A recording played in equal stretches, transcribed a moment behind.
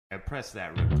Yeah, press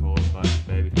that record button,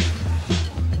 baby.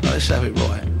 Let's have it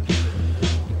right.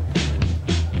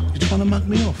 You're trying to mug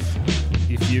me off.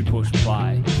 If you push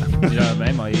play, you know what I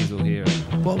mean? My ears will hear it.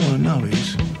 What I want to know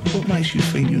is, what makes you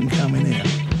think you can come in here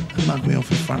and mug me off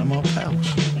in front of my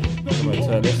pals? Am I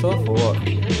turn this off or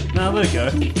what? No, let it go.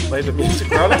 Leave the music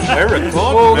rolling. We're recording,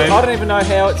 Well, baby. I don't even know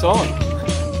how it's on.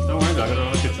 Don't worry about it, I got it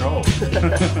under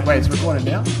control. Wait, it's recording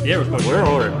now? Yeah,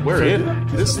 we're in.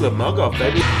 This is the mug off,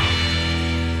 baby.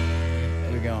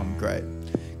 We're going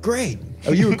great.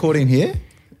 Are you recording here?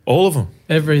 All of them.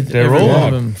 Every They're all one on.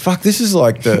 of them. Fuck, this is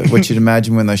like what you'd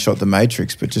imagine when they shot The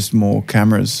Matrix, but just more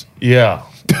cameras. Yeah.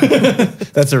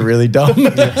 That's a really dumb.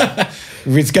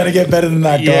 It's going to get better than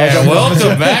that, guys. Yeah,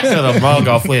 welcome back to the Mug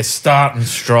Off. We're starting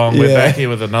strong. We're Yeah. back here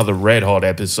with another red hot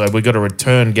episode. We've got a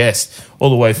return guest all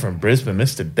the way from Brisbane,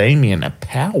 Mr. Damien, a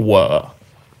power.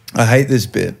 I hate this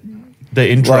bit. The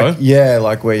intro.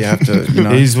 Like where you have to,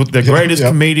 He's the greatest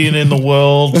comedian in the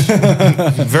world.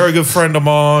 Very good friend of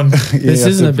mine. This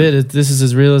isn't a bit. This is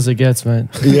as real as it gets, mate.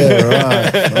 Yeah,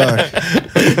 right.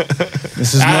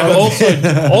 This is And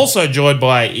not also joined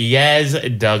by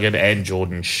Yaz Duggan and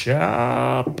Jordan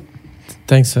Sharp.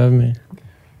 Thanks for having me.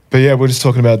 But yeah, we're just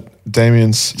talking about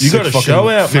Damien's You got a show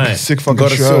out, mate. sick fucking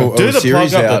Got a show. Do the plug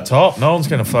series up out. the top. No one's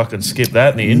going to fucking skip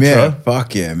that in the intro. Yeah,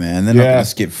 fuck yeah, man. They're not Yeah. going to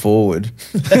skip forward.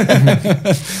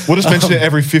 We'll just mention it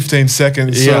every 15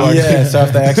 seconds. Yeah. So like, Yeah, so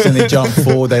if they accidentally jump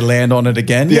forward, they land on it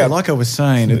again. Yeah, Yeah. like I was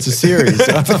saying, it's a series.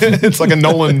 it's like a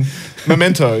Nolan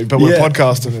memento, but we're Yeah.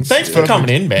 podcasting. It's Thanks for perfect. coming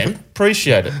in, man.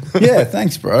 Appreciate it. Yeah,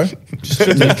 thanks, bro. Good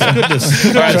to see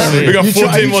you. We got You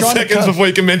 14 you more trying to seconds cut- before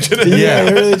you can mention it. Yeah,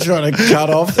 you're really trying to cut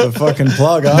off the fucking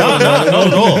plug, aren't No, you? not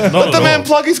at all. Not But at the all. man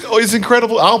plug is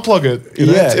incredible. I'll plug it. You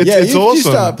know, Yeah, it's you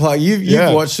awesome. start playing.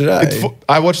 You've watched it, eh?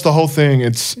 I watched the whole thing.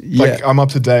 It's like Yeah. I'm up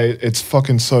to date. It's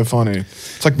fucking so funny.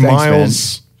 It's like Thanks,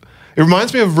 Miles. It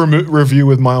reminds me of Review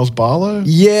with Miles Barlow.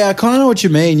 Yeah, I kind of know what you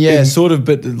mean. Yeah, sort of,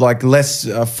 but like less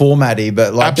formatty.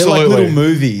 But like they're like Absolutely. little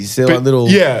movies. They're But- like little.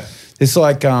 yeah. It's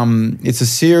like it's a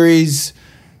series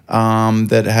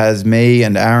that has me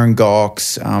and Aaron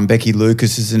Gox, Becky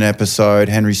Lucas is an episode,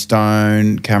 Henry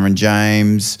Stone, Cameron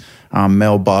James,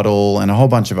 Mel Buttle, and a whole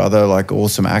bunch of other like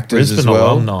awesome actors Brisbane as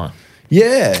well. alumni.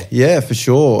 Yeah, for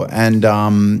sure. And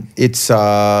it's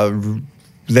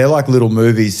they're like little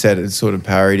movies set at sort of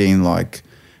parodying like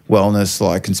wellness,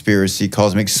 like conspiracy,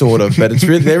 cosmic sort of, but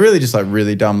they're really just like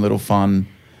really dumb little fun,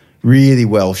 really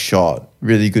well shot,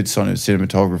 really good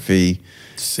cinematography,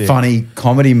 Sick. funny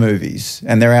comedy movies.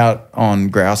 And they're out on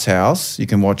Grouse House. You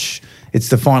can watch, it's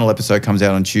the final episode comes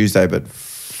out on Tuesday, but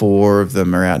 4 of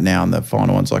them are out now and the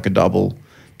final one's like a double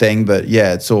thing. But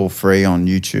yeah, it's all free on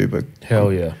YouTube at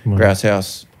Hell yeah. Grouse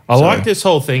House. I So- like this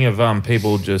whole thing of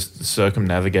people just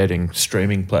circumnavigating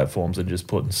streaming platforms and just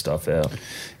putting stuff out.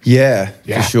 Yeah,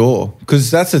 Yeah. for sure.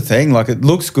 Because that's the thing. Like, it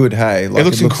looks good. Hey, like, It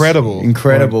looks incredible.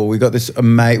 Incredible. We got this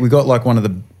we got like one of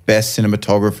the best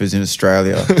cinematographers in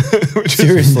Australia. Which is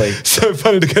Seriously. so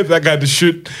funny to get that guy to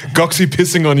shoot Goxie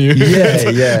pissing on you.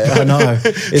 Yeah, I know.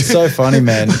 It's so funny,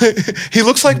 man. He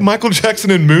looks like Michael Jackson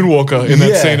in Moonwalker in that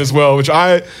Yeah. scene as well, which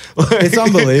It's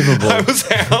unbelievable. I was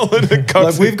howling at Goxie.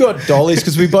 Like, we've got dollies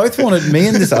because we both wanted, me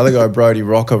and this other guy, Brody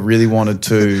Rocker, really wanted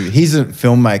to. He's a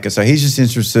filmmaker, so he's just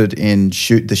interested in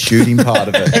the shooting part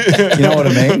of it. You know what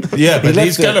I mean? Yeah, but He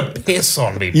he's lets going to piss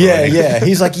on me. Yeah, buddy. yeah.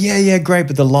 He's like, yeah, great,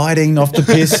 but the lighting off the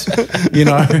piss, you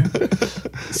know.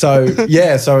 So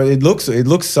yeah, so it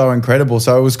looks so incredible.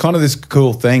 So it was kind of this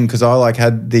cool thing because I like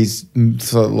had these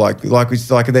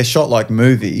they're shot like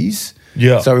movies.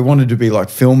 Yeah. So we wanted to be like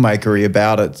filmmakery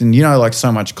about it, and you know, like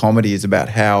so much comedy is about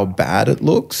how bad it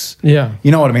looks. Yeah.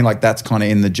 You know what I mean? Like that's kind of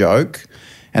in the joke.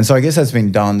 And so I guess that's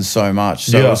been done so much.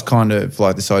 So Yeah. it was kind of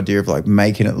like this idea of like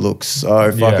making it look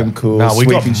so fucking cool. No, we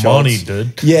got sweeping money, shots.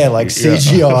 dude. Yeah, like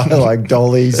CGI, like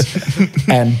dollies,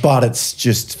 but it's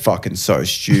just fucking so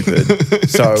stupid.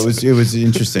 So it was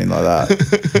interesting like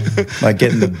that, like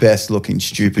getting the best looking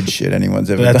stupid shit anyone's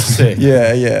ever That's done. sick.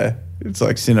 Yeah, it's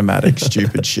like cinematic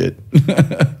stupid shit.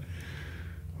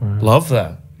 Love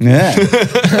that. Yeah,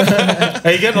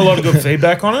 Are you getting a lot of good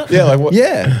feedback on it? yeah, like what?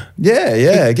 yeah,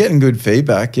 getting good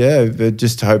feedback. Yeah, but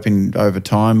just hoping over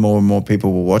time more and more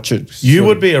people will watch it. You Sort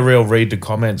would of- be a real read the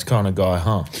comments kind of guy,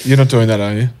 huh? You're not doing that,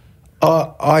 are you?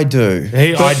 I do.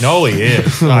 I know he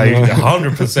is. I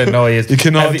 100% know he is. You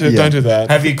cannot Have don't do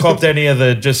that. Have you copped any of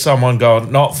the just someone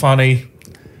going, not funny?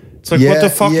 It's like, what Yeah, the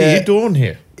fuck are yeah. you doing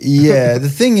here? Yeah, the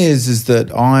thing is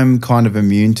that I'm kind of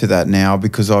immune to that now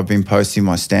because I've been posting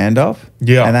my stand-up.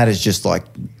 Yeah. And that is just like,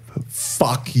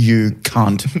 fuck you,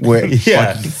 cunt. Where,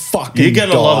 Yeah. like, fucking You get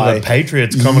a lot of the die.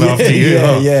 patriots coming after you.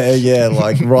 Yeah, huh? yeah,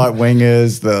 like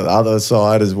right-wingers, the other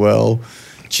side as well.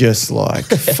 just like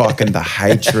fucking the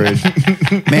hatred.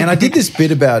 Man, I did this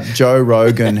bit about Joe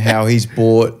Rogan, how he's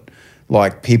brought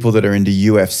like people that are into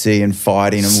UFC and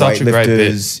fighting and Such a great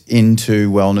weightlifters into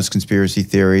wellness conspiracy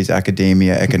theories,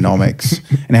 academia, economics,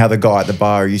 and how the guy at the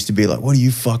bar used to be like, what are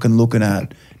you fucking looking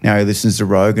at? Now he listens to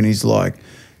Rogan, he's like,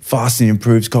 fasting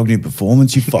improves cognitive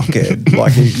performance, you fuckhead.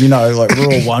 Like, you know, like we're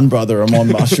all one, brother, I'm on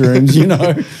mushrooms, you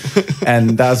know?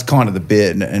 And that's kind of the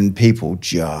bit, and people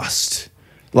just...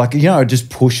 like, you know, it just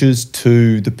pushes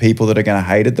to the people that are going to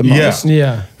hate it the most.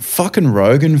 Yeah. Fucking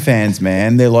Rogan fans,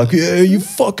 man. They're like, yeah, you're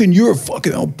a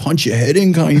fucking, I'll punch your head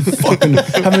in, can't you? Fucking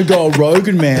having a go at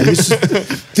Rogan, man.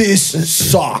 This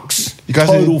sucks. You guys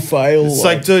Total fail. It's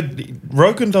like, dude,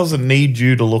 Rogan doesn't need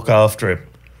you to look after him.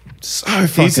 so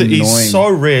fucking annoying. He's so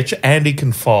rich and he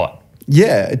can fight.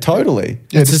 yeah, totally.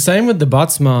 It's the same with the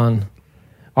Buttsman.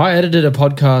 I edited a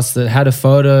podcast that had a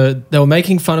photo. They were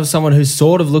making fun of someone who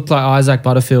sort of looked like Isaac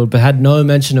Butterfield, but had no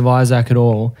mention of Isaac at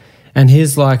all. And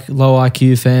his like low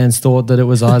IQ fans thought that it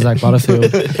was Isaac Butterfield,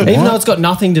 even though it's got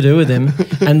nothing to do with him.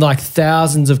 And like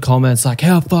thousands of comments, like,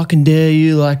 "How fucking dare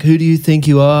you? Like, who do you think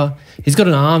you are?" He's got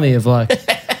an army of like,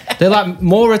 they're like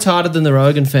more retarded than the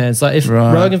Rogan fans. Like if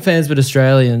Rogan fans but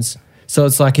Australians, so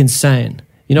it's like insane.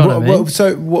 You know what I mean?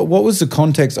 So what was the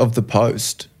context of the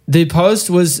post? The post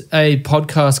was a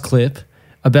podcast clip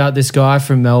about this guy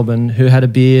from Melbourne who had a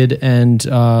beard and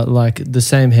like the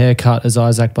same haircut as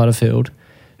Isaac Butterfield,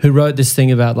 who wrote this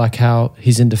thing about like how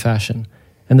he's into fashion.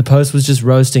 And the post was just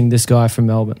roasting this guy from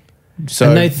Melbourne.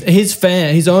 So And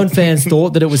his own fans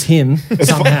thought that it was him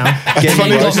somehow. And they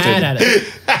got mad at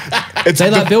it.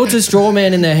 They like built a straw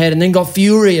man in their head and then got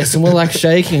furious and were like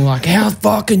shaking, like, "How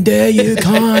fucking dare you,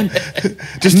 cunt?"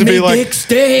 Just to Me be like, dick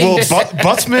stinks. well,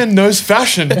 Buttsman knows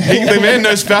fashion. The man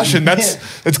knows fashion.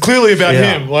 It's clearly about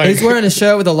him. Like, He's wearing a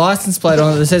shirt with a license plate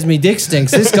on it that says "Me dick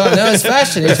stinks." This guy knows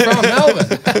fashion. He's from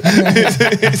Melbourne.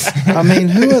 I mean,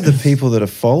 who are the people that are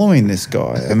following this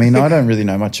guy? I mean, I don't really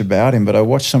know much about him, but I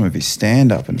watched some of his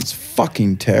stand-up and it's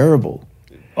fucking terrible.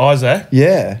 Isaac?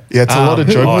 Yeah. yeah, it's a lot of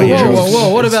joke. oh, Whoa, yeah. whoa!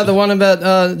 What about the one about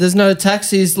there's no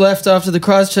taxis left after the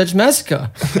Christchurch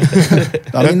massacre?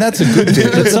 I mean, that's a good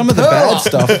bit, but some of the bad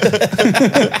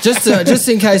stuff. Just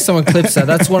in case someone clips that,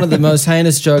 that's one of the most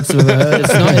heinous jokes I've ever heard.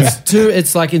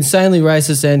 It's like insanely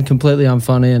racist and completely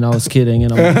unfunny. And I was kidding.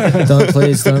 And don't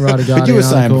write a Guardian You were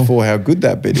saying article. before how good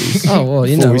that bit is. Oh well,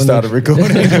 you Before know we when started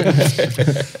recording.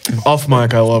 Off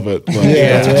mic, I love it. Like,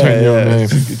 Yeah, that's between you and me.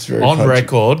 It's very On punchy.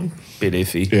 record, bit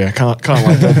iffy. Yeah, can't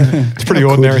like that. It's pretty How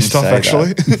could ordinary you stuff, say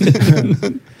actually.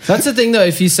 That's the thing though.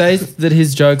 If you say that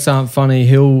his jokes aren't funny,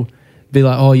 he'll be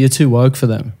like, "Oh, you're too woke for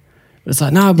them." But it's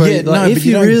like, no, bro. Yeah, like, no, if but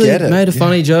you you don't really get it. made a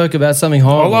funny joke about something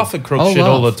horrible, I laugh at crook I'll shit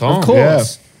all laugh. the time. Of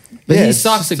course. But Yeah, he it's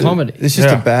sucks just at comedy. It's just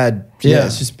Yeah. a bad, Yeah.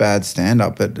 it's just bad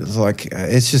stand-up. But it's like,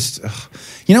 it's just,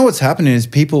 you know what's happening is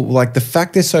people, like the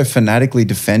fact they're so fanatically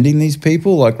defending these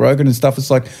people, like Rogan and stuff, it's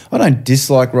like, I don't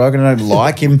dislike Rogan, I don't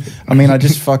like him. I mean, I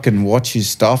just fucking watch his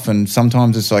stuff and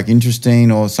sometimes it's like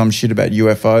interesting or some shit about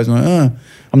UFOs. I'm like,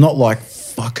 I'm not like,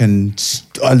 fucking,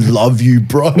 I love you,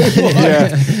 bro. Like,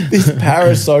 these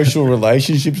parasocial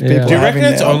relationships people Yeah. Do you are reckon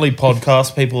having it's now. only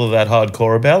podcast people are that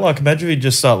hardcore about? Like, imagine if you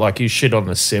just start like you shit on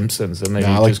The Simpsons and then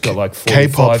Nah, you like just got like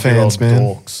K-pop 45-year-old fans, man.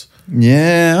 dorks.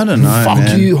 Yeah, I don't know. Fuck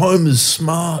man. you, Homer's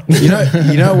smart. You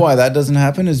know why that doesn't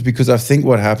happen is because I think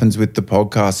what happens with the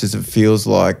podcast is it feels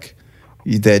like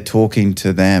they're talking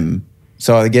to them.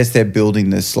 So I guess they're building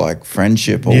this like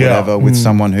friendship or Yeah. whatever with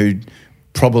someone who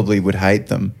probably would hate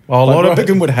them. Well, a like lot of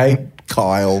Rogan would hate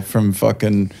Kyle from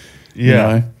fucking, you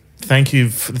know. Thank you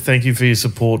for your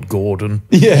support, Gordon.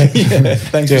 Yeah.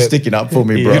 Thanks for sticking up for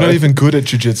me, bro. You're not even good at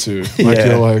jiu-jitsu. Like, Yeah.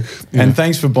 you're like... And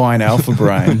thanks for buying Alpha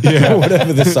Brain.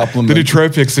 Whatever the supplement. The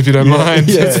nootropics, if you don't mind.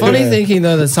 Yeah. It's funny thinking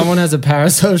though that someone has a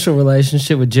parasocial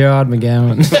relationship with Gerard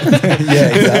McGowan. Yeah,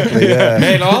 exactly. Yeah.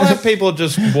 Man, I'll have people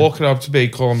just walking up to me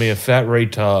calling me a fat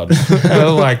retard. They're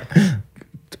like,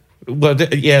 well,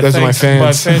 yeah, Those are my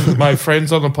thanks. fans. My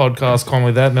friends on the podcast call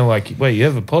me that, and they're like, "Wait, you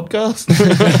have a podcast?"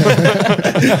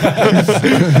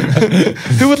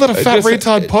 Who would let a fat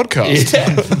retard podcast?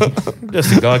 Yeah.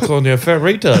 Just a guy calling you a fat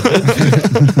retard.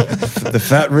 The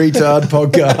Fat Retard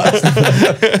Podcast.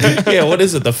 Yeah, what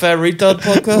is it? The Fat Retard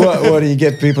Podcast? What do you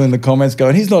get people in the comments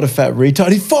going, he's not a fat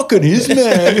retard. He fucking is,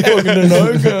 man. He fucking a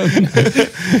no-gun.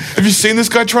 Have you seen this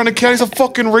guy trying to count? He's a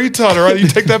fucking retard, all right? You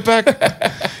take that back.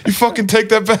 You fucking take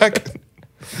that back.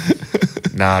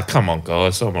 Nah, come on,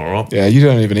 guys. I'm all right. Yeah, you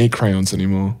don't even eat crayons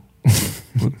anymore.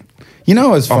 You know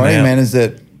what's funny, out. man, is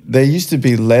that there used to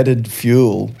be leaded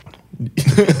fuel. I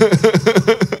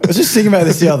was just thinking about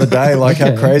this the other day, like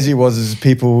how crazy it was as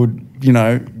people would,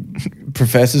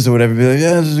 professors or whatever be like,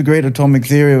 yeah, this is a great atomic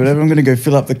theory or whatever. I'm going to go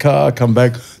fill up the car, come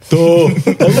back. Duh, I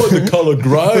want the colour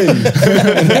grey. And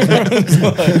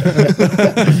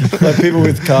everyone's like people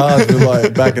with cars were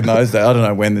like, back in those days, I don't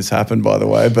know when this happened, by the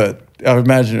way, but I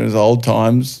imagine it was old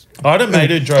times. I had a mate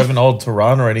who drove an old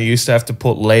Tirana and he used to have to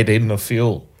put lead in the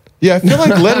fuel. Yeah, I feel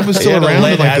like lead was He still had a around in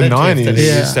lead like the additive that he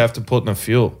 90s. used to have to put in the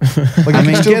fuel. Like, I you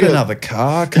mean, can still get another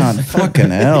car, can't fucking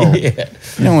hell. Yeah.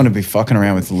 You don't want to be fucking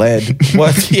around with lead.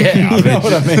 What? Yeah. You know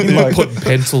what I mean? Like, Put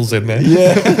pencils in there.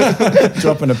 yeah,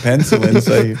 dropping a pencil in.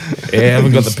 So, you, Yeah,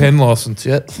 haven't got the pen license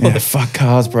yet. yeah, fuck,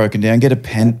 car's broken down. Get a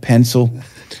pencil.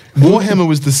 Warhammer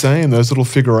was the same. Those little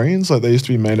figurines, like they used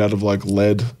to be made out of like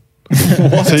lead.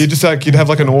 So you just like you'd have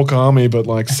like an orc army, but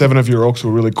like 7 of your orcs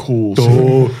were really cool.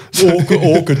 So,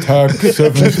 Orc attack.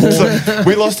 so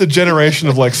we lost a generation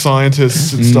of like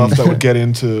scientists and stuff that would get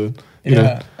into you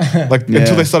know like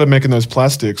until they started making those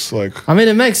plastics. Like I mean,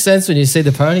 it makes sense when you see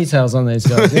the ponytails on these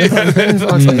guys. You know what I mean?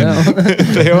 Fucking hell.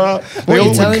 they are. What They are all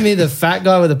you telling me? The fat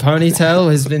guy with a ponytail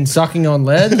has been sucking on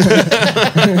lead?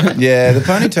 Yeah, the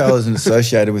ponytail isn't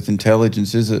associated with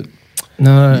intelligence, is it?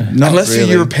 No. Not Unless really.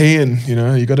 you're European, you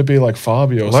know, you got to be like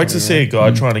Fabio. Or I'd like to something, see a guy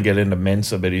trying to get into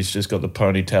Mensa, but he's just got the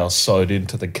ponytail sewed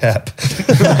into the cap.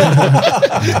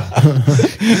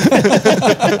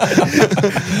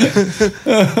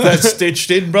 That's stitched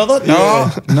in, brother? No.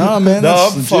 No, man. No,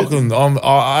 That's I'm legit. fucking. I'm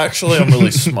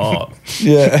really smart.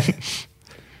 Yeah.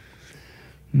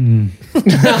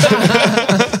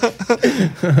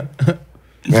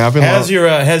 Yeah, I've been How's like,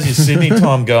 your Sydney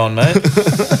time going, mate?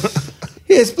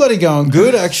 Yeah, it's bloody going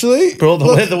good, actually. Brought the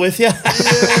weather with you? Yeah,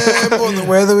 I brought the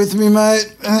weather with me, mate,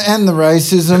 and the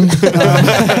racism.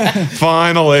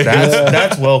 finally.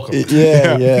 That's welcome.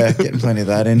 Yeah, getting plenty of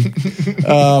that in.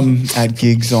 At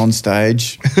gigs on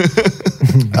stage.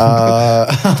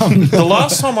 The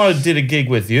last time I did a gig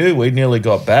with you, we nearly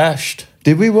got bashed.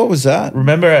 Did we? What was that?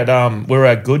 Remember we were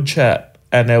at Good Chat,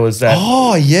 and there was that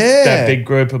Oh, yeah. that big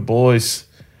group of boys.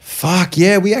 Fuck,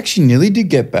 yeah, we actually nearly did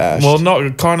get bashed. Well,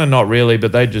 not really,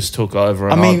 but they just took over.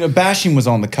 I And mean, bashing was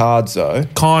on the cards, though.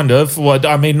 kind of. Well,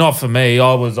 I mean, not for me.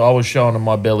 I was showing them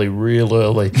my belly real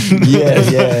early.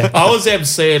 Yeah. I was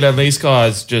emceeing, and these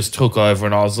guys just took over,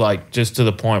 and I was like, just to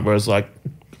the point where it's like,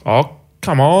 oh,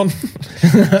 come on,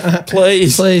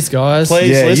 please. Please, guys. Please.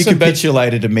 Yeah, you listen, but-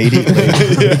 capitulated immediately.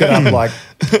 You got up like,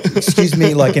 excuse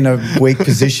me, like in a weak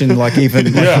position, like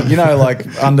even, like, you know, like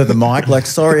under the mic, like,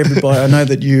 sorry, everybody, I know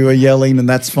that you are yelling and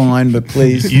that's fine, but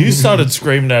please. You started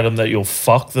screaming at them that you'll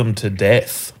fuck them to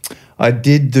death. I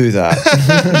did do that.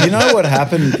 You know what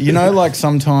happened? You know, like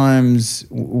sometimes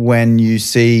when you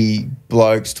see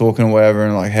blokes talking or whatever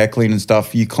and like heckling and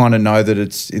stuff, you kind of know that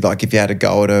it's like if you had a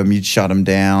go at them, you'd shut them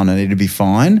down and it'd be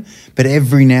fine. But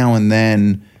every now and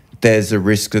then, there's a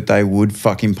risk that they would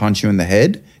fucking punch you in the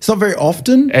head. It's not very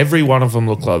often. Every one of them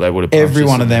looked like they would have punched Every us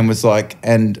one in of them was like,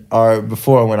 and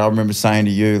before I went, I remember saying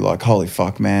to you, like, holy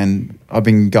fuck, man, I've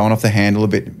been going off the handle a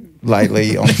bit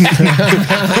lately. It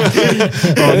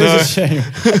is a shame.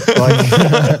 Like,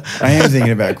 I am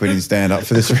thinking about quitting stand-up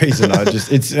for this reason.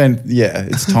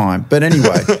 It's time. But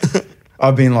anyway,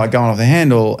 I've been like going off the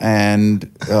handle and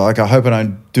like, I hope I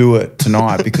don't do it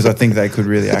tonight because I think they could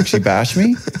really actually bash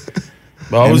me.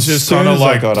 But I And was as just soon kind of as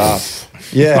like, I got up.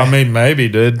 Yeah. I mean, maybe,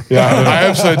 dude. Yeah, I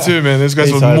hope so too, man. These guys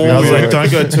He's were hoping. more I was like, weird.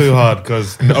 don't go too hard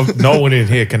because no one in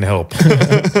here can help.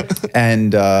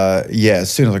 And as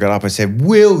soon as I got up, I said,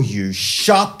 will you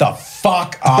shut the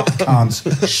fuck up, cunts?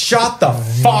 Shut the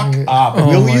fuck up,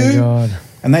 will my you? God.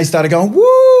 And they started going,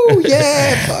 woo,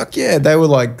 yeah, fuck yeah. They were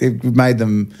like, it made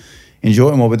them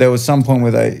enjoy it more. But there was some point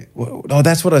where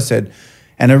that's what I said.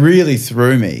 And it really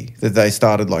threw me that they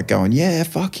started like going, yeah,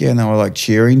 fuck yeah. And they were like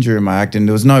cheering during my act. And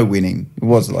there was no winning. It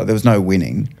was like, there was no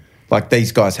winning. Like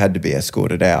these guys had to be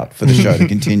escorted out for the show to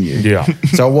continue. Yeah.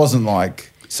 So it wasn't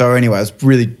like, so anyway, it was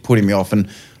really putting me off. And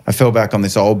I fell back on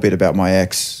this old bit about my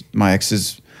exes. I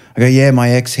go, yeah,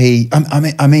 my ex, he,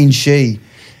 I mean she.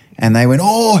 And they went,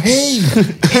 oh, he, is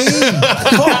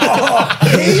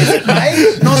it,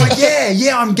 mate? And I was like,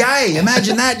 yeah, I'm gay.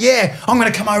 Imagine that, yeah. I'm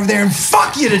going to come over there and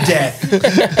fuck you to death.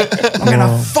 I'm going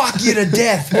to fuck you to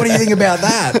death. What do you think about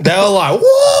that? They were like,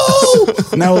 woo!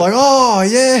 And they were like, oh,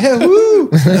 yeah, woo.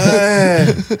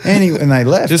 Anyway, and they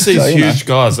left. Just these So, you know. huge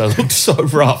guys. They looked so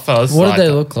rough. I was What like, did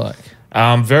they look like?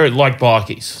 Very like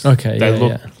bikies. Okay, They yeah,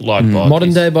 look yeah. like bikies.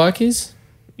 Modern day bikies?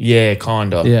 Yeah,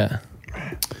 kind of. Yeah.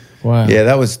 Wow. Yeah,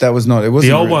 that was not, it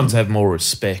wasn't. The old really- ones have more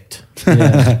respect.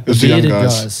 Yeah. It was the young Bearded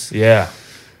guys. guys. Yeah.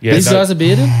 Yeah. These guys are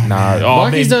bearded? No. Oh, I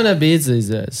Bikies mean, don't have beards these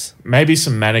days. maybe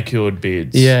some manicured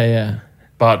beards. Yeah.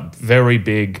 But very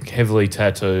big, heavily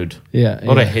tattooed. Yeah. A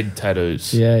lot yeah. of head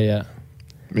tattoos. Yeah.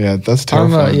 Yeah, that's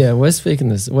terrifying. yeah, we're speaking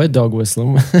this. We're dog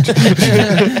whistling.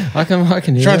 I can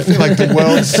hear Trying to it. think like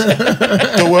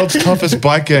the world's toughest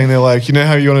bike gang. They're like, you know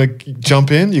how you want to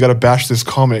jump in? You got to bash this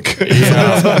comic.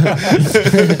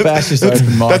 Bash is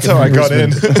open mic. That's how I got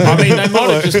in. I mean, they might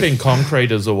have just been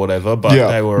concreters or whatever, but Yeah.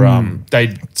 they were.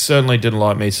 They certainly didn't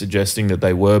like me suggesting that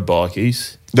they were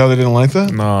bikies. No, they didn't like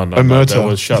that? No, A murder. they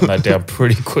was shutting that down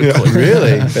pretty quickly.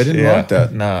 Really? They didn't like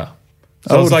that. Nah.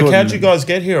 So I was would've like, thought- how'd you guys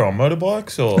get here on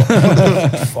motorbikes or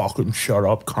fucking shut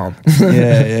up, cunt?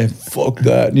 Yeah, fuck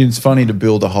that. And it's funny to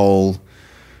build a whole,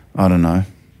 I don't know,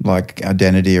 like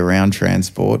identity around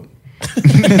transport.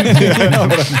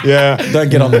 Yeah.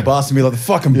 Don't get on the bus and be like the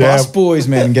fucking Yeah. bus boys,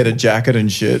 man, and get a jacket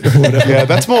and shit. Or whatever. Yeah,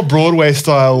 that's more Broadway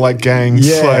style like gangs,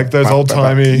 Yeah. like those old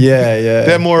timey. Yeah, yeah.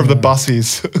 They're more of the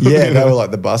bussies. Yeah, they were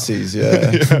like the bussies,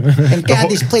 yeah. And God,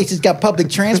 this place has got public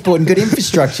transport and good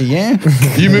infrastructure, yeah?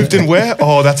 You moved in where?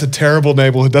 Oh, that's a terrible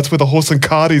neighborhood. That's where the horse and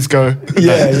carties go.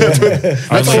 Yeah, yeah.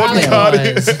 That's Only- horse and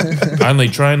carties. Only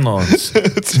train lines.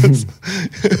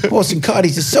 Horse and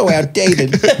carties are so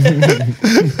outdated.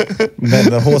 And then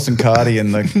the horse and carty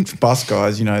and the bus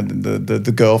guys, you know,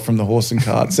 the girl from the horse and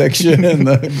cart section and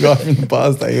the guy from the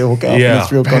bus, they hook up Yeah. and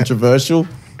it's real controversial.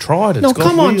 Tried it. No,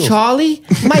 come on, Charlie.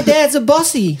 My dad's a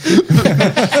bussy.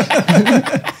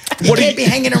 You can't be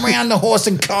hanging around the horse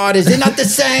and carters. They're not the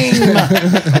same.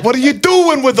 What are you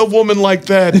doing with a woman like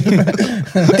that?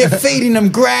 They're feeding them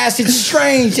grass. It's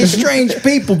strange. They're strange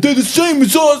people. They're the same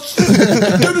as us.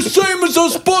 They're the same as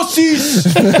us bussies.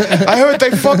 I heard they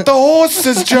fucked the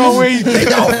horses, Joey. They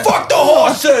don't fuck the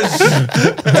horses.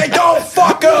 They don't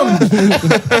fuck them.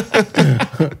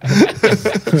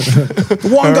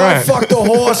 One guy right. fucked a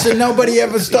horse and nobody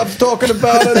ever stops talking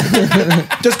about it.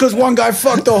 Just because one guy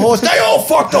fucked a horse, they all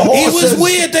fucked the horses. It was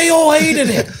weird. They all hated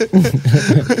it.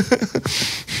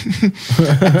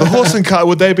 The horse and cart,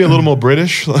 would they be a little more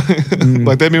British?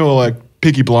 Like they'd be more like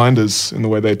Peaky Blinders in the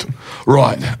way they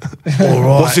right. All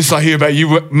right. What's this I hear about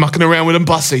you mucking around with a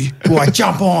bussy? Boy,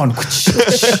 jump on.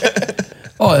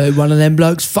 I heard one of them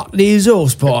blokes fucked the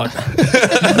exhaust pipe.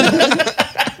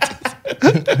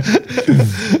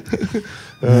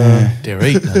 They're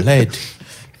eating the lead.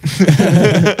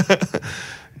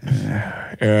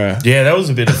 Yeah. Yeah, that was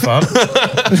a bit of fun.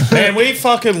 Man, we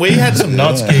had some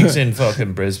nuts gigs in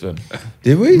fucking Brisbane.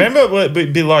 Did we? Remember,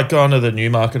 it'd be like going to the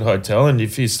Newmarket Hotel, and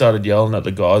if you started yelling at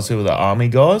the guys who were the army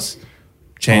guys,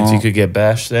 chance you could get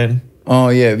bashed then. Oh,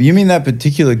 yeah. You mean that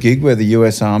particular gig where the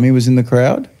US Army was in the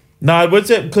crowd? No, what's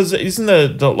it? Because isn't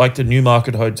the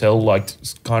Newmarket Hotel like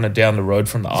kind of down the road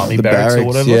from the army The barracks or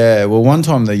whatever? Yeah. Well, one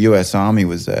time the US Army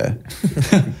was there.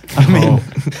 I mean,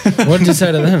 What did you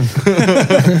say to them?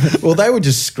 well, they were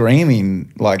just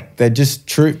screaming like they're just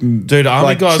troop. Dude, army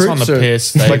like, guys on troops the are-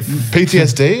 piss. They, Like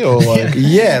PTSD or like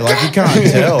Yeah, like you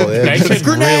can't tell. Yeah. they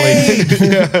can really,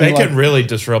 they can really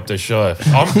disrupt the show.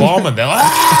 I'm bombing. They're like,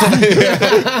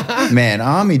 "Ah!" Man,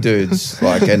 army dudes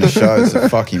like in the shows are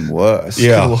fucking worse.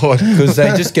 Yeah. Lord. Because they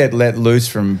just get let loose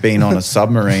from being on a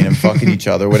submarine and fucking each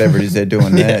other, whatever it is they're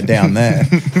doing there, down there.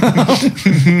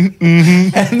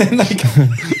 And then they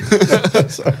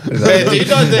Man, do you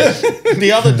know that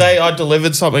the other day I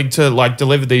delivered something to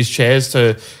delivered these chairs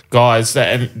to guys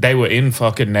and they were in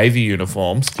fucking Navy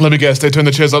uniforms. Let me guess, they turned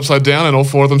the chairs upside down and all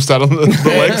four of them sat on the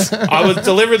legs. I was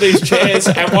delivering these chairs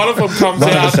and one of them comes One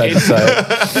of out us had to say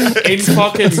it. in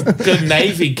fucking the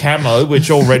Navy camo,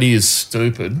 which already is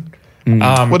stupid.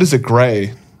 What is it,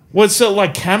 grey? What's it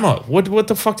like camo? What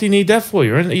the fuck do you need that for?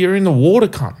 You're in the water,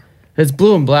 cunt. It's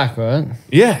blue and black, right?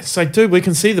 Yeah, it's like, dude, we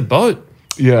can see the boat.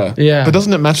 Yeah. Yeah. But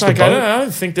doesn't it match It's like, the I boat?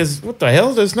 don't think there's, what the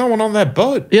hell? There's no one on that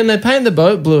boat. Yeah, and they paint the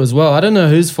boat blue as well. I don't know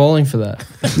who's falling for that.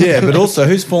 Yeah, but also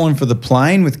who's falling for the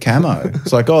plane with camo?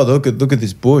 It's like, oh, look at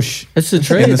this bush It's the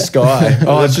tree. in the sky.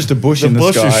 Oh, it's just a bush The in the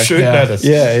bush sky. is shooting Yeah. at us.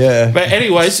 Yeah, yeah. But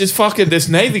anyways, this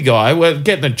Navy guy, we're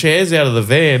getting the chairs out of the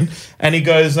van, and he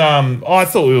goes, I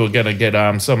thought we were going to get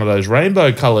some of those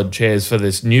rainbow-coloured chairs for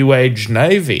this New Age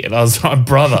Navy. And I was like,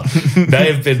 brother,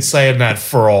 they have been saying that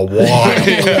for a while.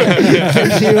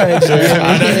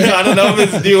 I don't know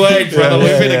if it's New Age, brother.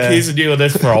 We've been accusing you of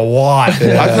this for a while.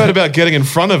 I've heard about getting in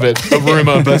front of it, a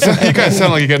rumour, but you guys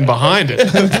sound like you're getting behind it.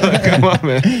 Come on,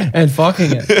 man. And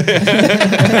fucking it.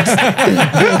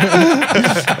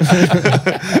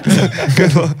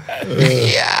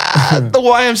 Yeah, the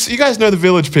YMCA. You guys know the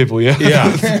Village people, yeah?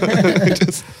 Yeah.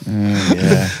 Just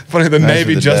Yeah. funny, the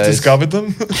Navy were the just days. discovered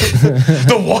them.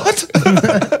 The what?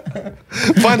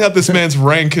 Find out this man's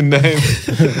rank and name.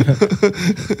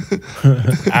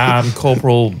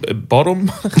 Corporal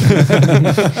Bottom.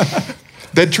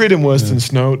 They'd treat him worse than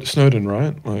Snowden,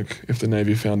 right? Like, if the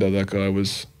Navy found out that guy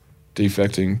was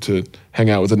defecting to hang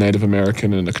out with a Native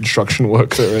American and a construction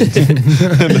worker and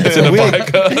It's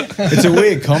a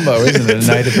weird combo, isn't it? A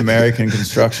Native American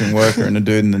construction worker and a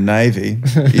dude in the Navy.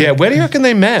 Yeah, where do you reckon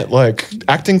they met? Like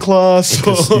acting class?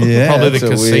 Yeah, Probably the that's a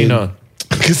casino.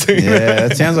 Yeah,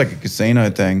 that sounds like a casino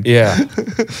thing. Yeah.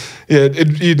 Yeah,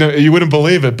 you wouldn't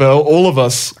believe it, but all of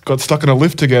us got stuck in a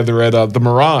lift together at the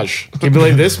Mirage. Can you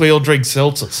believe this? We all drink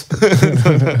seltzers.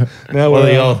 Now What are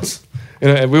the odds?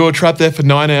 We were trapped there for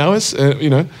 9 hours,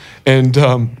 and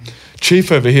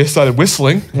Chief over here started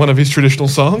whistling one of his traditional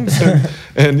songs,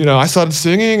 and I started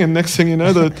singing, and next thing you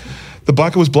know, the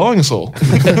biker was blowing us all.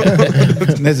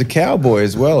 And there's a cowboy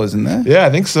as well, isn't there? Yeah, I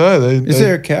think so. Is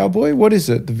there a cowboy? What is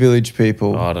it? The village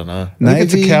people? I don't know. I think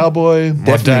it's a cowboy. My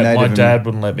Definitely dad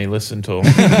wouldn't let me listen to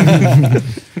him.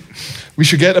 We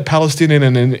should get a Palestinian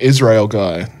and an Israel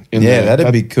guy. In Yeah, there.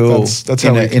 that'd be cool. That's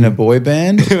how in a boy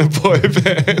band. in a boy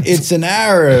band. It's an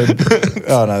Arab.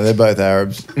 Oh no, they're both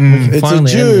Arabs. It's a Finally end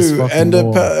this Jew fucking and a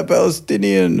war.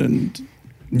 Palestinian, and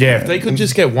Yeah, if they could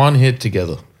just get one hit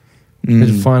together,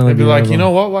 It'd finally they'd be like, over. you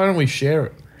know what? Why don't we share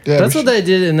it? Yeah, That's what they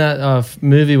did in that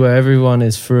movie where everyone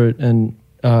is fruit and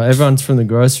everyone's from the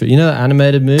grocery. You know that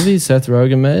animated movie Seth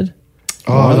Rogen made?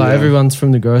 Where, yeah. everyone's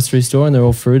from the grocery store and they're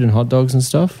all fruit and hot dogs and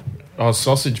stuff. Oh,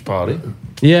 sausage party.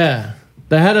 Yeah.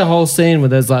 They had a whole scene where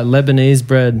there's like Lebanese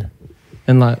bread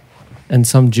and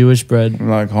some Jewish bread.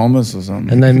 like hummus or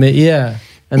something. And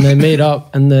they meet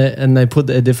up and they put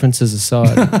their differences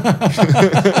aside.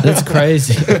 That's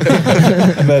crazy.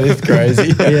 That is crazy.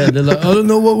 Yeah, they're like, I don't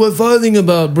know what we're fighting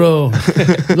about, bro.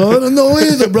 I don't know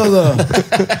either, brother.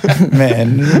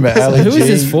 Man, remember Ali Who is G?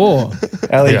 this for?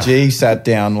 Ali Yeah. G sat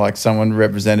down like someone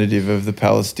representative of the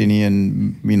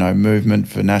Palestinian, movement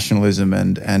for nationalism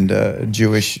and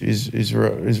Jewish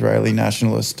Israeli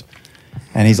nationalist.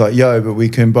 And he's like, yo, but we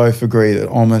can both agree that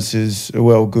hummus is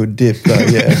a good dip, though,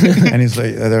 yeah. And he's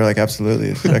like, they're like, absolutely,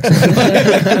 it's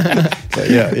excellent. So,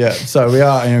 yeah. So we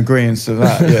are in agreement to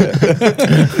that,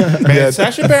 yeah. Man,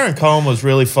 Sacha Baron Cohen was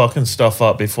really fucking stuff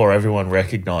up before everyone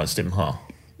recognized him, huh?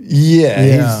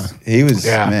 Yeah. He was,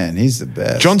 Yeah. man, he's the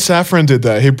best. John Safran did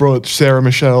that. He brought Sarah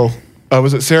Michelle.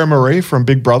 Was it Sarah Marie from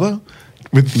Big Brother?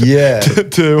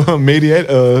 To mediate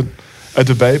a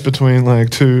debate between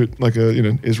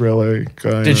Israeli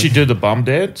guy. Did she do the bum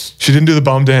dance? She didn't do the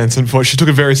bum dance. Unfortunately, she took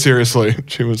it very seriously.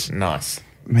 She was Nice.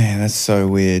 Man, that's so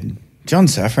weird. John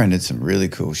Safran did some really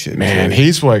cool shit. man. too.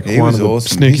 He's like He one was of the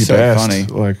awesome. sneaky He's so best. funny.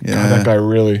 Like Yeah. God, that guy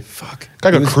really. Fuck.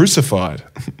 Guy got He was- crucified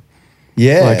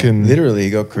Yeah, like in- literally, he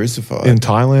got crucified. in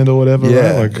Thailand or whatever.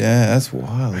 yeah, right? yeah, that's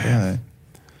wild. Yeah.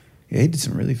 Yeah, he did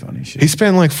some really funny shit. He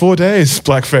spent like 4 days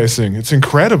blackfacing. It's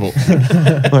incredible.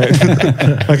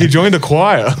 like he joined a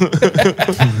choir.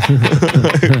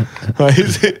 Like,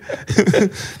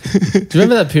 Do you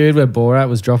remember that period where Borat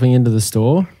was dropping into the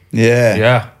store? yeah.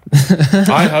 Yeah.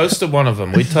 I hosted one of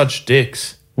them. We touched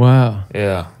dicks. Wow.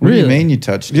 Yeah. What do you Really? mean you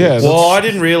touched Yeah, it? Well, I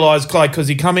didn't realize, because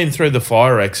he come in through the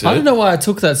fire exit. I don't know why I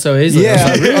took that so easily. Yeah,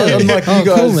 I was like, I'm like, oh, you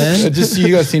guys, cool, man.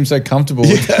 you guys seem so comfortable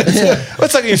with that.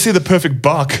 it's like you see the perfect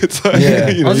buck. It's like, Yeah.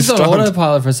 you I was you're just on stunned.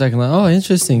 autopilot for a second, like, oh,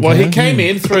 interesting. Well, he okay. came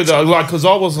in through the, because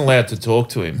I wasn't allowed to talk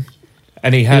to him.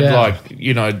 And he had,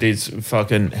 Yeah. these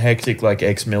fucking hectic,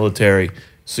 ex-military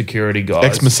security guys.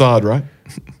 Ex-Mossad, right?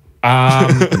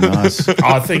 Nice.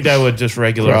 I think they were just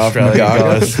regular Krav Australian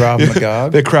Maga. guys. Krav Maga.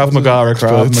 They're Krav Maga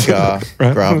experts. Krav Maga.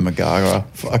 Right? Krav Maga.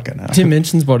 Fucking hell. Tim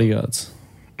Minchin's bodyguards.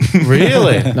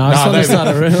 Really? No, I just want to start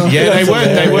a rumor. Yeah,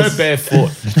 they were barefoot.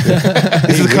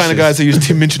 These are the kind of guys that use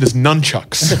Tim Minchin as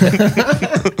nunchucks.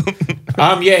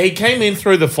 Yeah, he came in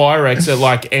through the fire exit,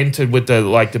 entered with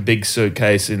the big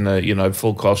suitcase in the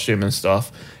full costume and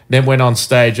stuff. Then went on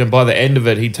stage, and by the end of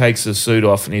it, he takes the suit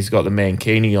off and he's got the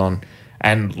mankini on,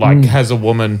 and has a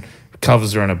woman,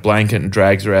 covers her in a blanket and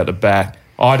drags her out the back.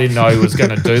 I didn't know he was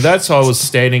going to do that, so I was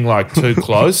standing too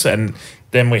close, and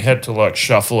then we had to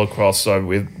shuffle across so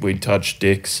we touched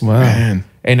dicks. Wow. Man.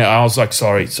 And I was like,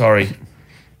 sorry.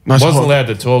 Nice Wasn't hot- allowed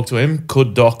to talk to him.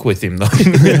 Could dock with him though.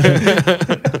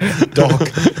 Doc.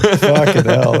 Fucking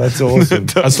hell. That's awesome.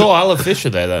 I saw Isla Fisher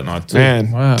there that night too.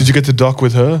 Man, Wow. did you get to dock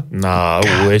with her? Nah,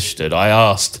 I wished it. I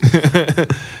asked.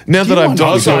 Now that I've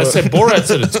docked I her, said, Borat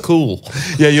said it's cool.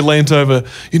 yeah, you leant over.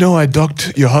 I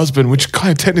docked your husband, which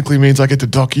kind of technically means I get to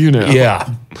dock you now.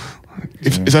 Yeah.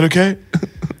 Is that okay?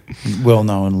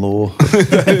 Well-known law.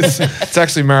 It's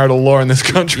actually marital law in this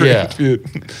country. Yeah.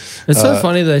 It's so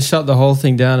funny they shut the whole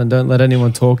thing down and don't let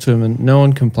anyone talk to him, and no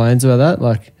one complains about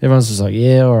that. Everyone's just like,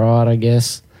 yeah, all right, I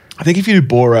guess. I think if you do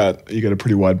Borat, you get a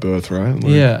pretty wide berth, right?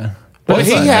 Yeah. But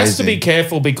he That's has to amazing. be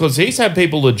careful because he's had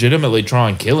people legitimately try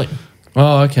and kill him.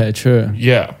 Oh, okay, true.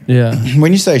 Yeah. Yeah.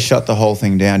 When you say shut the whole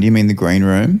thing down, do you mean the green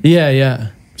room? Yeah.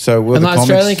 So were And the like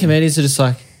comics... Australian comedians are just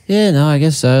like, yeah, no, I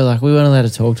guess so. Like, we weren't allowed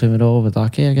to talk to him at all, but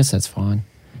like, yeah, I guess that's fine.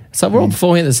 It's like we're all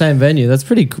performing at the same venue. That's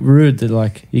pretty rude that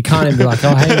like you can't even be like,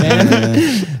 oh, hey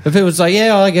man. But people's like, yeah,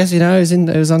 well, I guess, you know,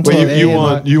 it was on tour.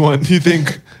 Well, you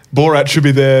think Borat should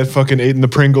be there fucking eating the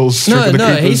Pringles? No, drinking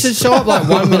the he Coopers? should show up like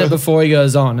 1 minute before he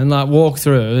goes on and like walk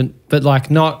through, but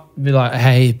like not be like,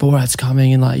 hey, Borat's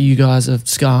coming and like you guys are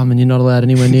scum and you're not allowed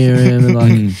anywhere near him and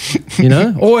like, you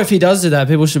know? Or if he does do that,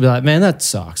 people should be like, man, that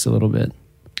sucks a little bit.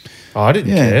 Oh, I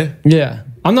didn't care. Yeah.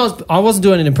 I wasn't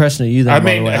doing an impression of you though,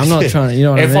 by the way. I'm not trying to, you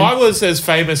know what I mean? If I was as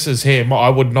famous as him, I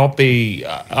would not be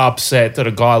upset that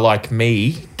a guy like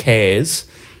me cares.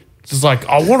 It's just like,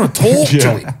 I want to talk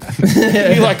to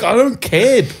him. You're like, I don't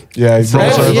care. Yeah, he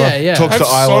rolls over, yeah. talks I to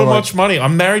have Isla. so like, much money.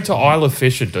 I'm married to Isla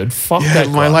Fisher, dude. Fuck yeah, that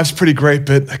guy. my life's pretty great,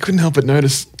 but I couldn't help but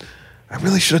notice I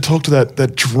really should have talked to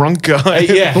that drunk guy.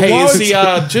 Yeah, But hey, why is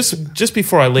was- the just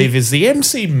before I leave, is the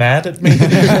MC mad at me?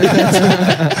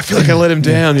 I feel like I let him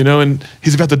down, you know, and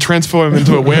he's about to transform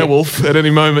into a werewolf at any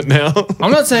moment now.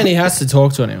 I'm not saying he has to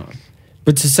talk to anyone,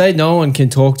 but to say no one can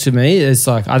talk to me, it's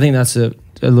like, I think that's a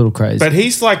little crazy. But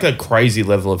he's like a crazy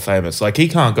level of famous. Like he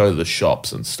can't go to the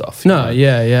shops and stuff. No,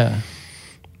 yeah.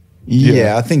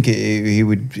 Yeah, I think he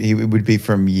would be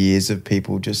from years of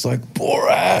people just like,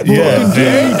 Borat,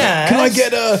 Yeah. can I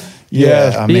get a...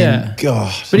 Yeah, I mean, Yeah.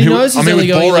 God. But he knows he's I mean, only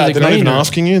with going Borat, into the they're not green even room.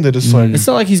 asking you. They're just like, It's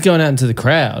not like he's going out into the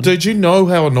crowd. Did you know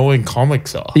how annoying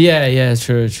comics are? Yeah,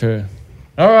 true.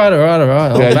 All right.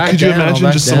 I'll yeah, back could you down, I'll imagine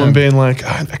back just down. someone being like,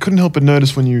 I couldn't help but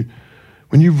notice when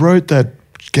you wrote that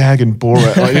gag in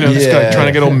Borat, like, you know, this guy Yeah. trying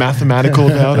to get all mathematical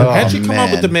about it. Oh, How'd you come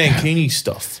up with the man. Mankini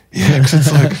stuff? Yeah, because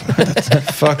it's like,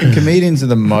 Fucking comedians are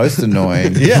the most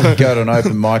annoying. Yeah. Go to an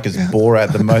open mic as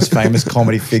Borat, the most famous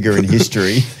comedy figure in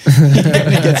history. You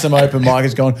get some open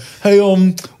micers going, hey,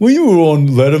 when you were on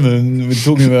Letterman, we're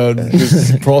talking about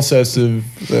this process of...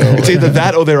 it's either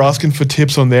that or they're asking for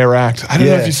tips on their act. I don't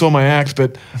know Yeah. if you saw my act,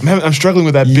 but I'm struggling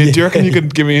with that bit. Do you reckon you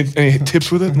could give me any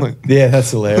tips with it? Like, Yeah,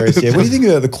 that's hilarious. Yeah, what do you think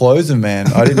about the closer, man?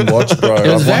 I didn't watch, bro. It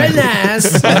was I've very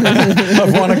nice.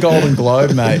 I've won a Golden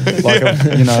Globe, mate. Like,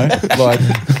 like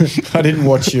I didn't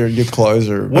watch your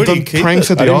closer. Where do you done keep pranks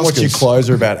it? at the I didn't watch your Oscars.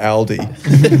 closer about Aldi.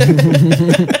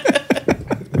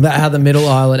 About how the middle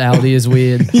aisle at Aldi is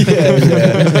weird. Yeah.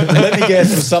 Let me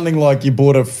guess, it was something like you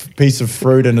bought a piece of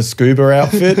fruit and a scuba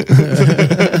outfit.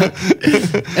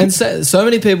 And so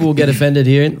many people will get offended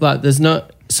here. Like,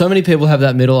 so many people have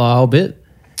that middle aisle bit,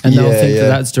 and they'll think that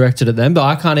that's directed at them. But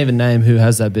I can't even name who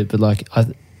has that bit. But like,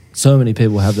 so many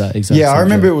people have that exact. Yeah, same I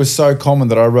remember joke. it was so common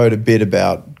that I wrote a bit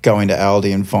about going to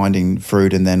Aldi and finding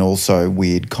fruit and then also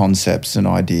weird concepts and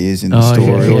ideas in the Oh,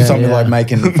 story yeah, or yeah, something yeah. like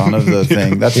making fun of the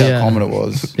thing. That's Yeah. how common it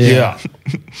was. Yeah.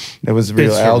 There was a real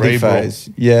Bits Aldi cerebral. phase.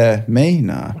 Yeah, me?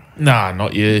 Nah. Nah,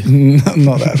 not you.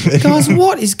 Not that big. Guys,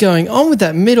 what is going on with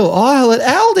that middle aisle at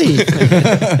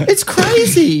Aldi? It's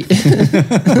crazy.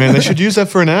 man, they should use that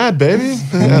for an ad, baby.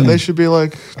 They should be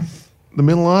like, the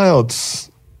middle aisle.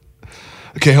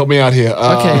 Okay, help me out here.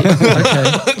 Okay.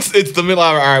 It's the middle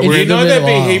aisle. All right, Did we're you in know the there'd be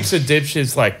middle aisle. heaps of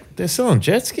dipshits like, they're selling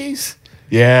jet skis?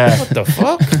 Yeah, What the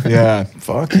fuck? yeah,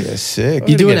 Fuck yeah, sick.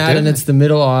 You do an get ad and them. it's the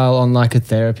middle aisle on like a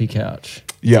therapy couch.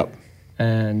 yep.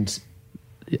 And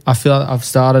I feel like I've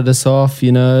started us off,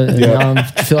 you know, and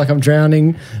Yeah. I feel like I'm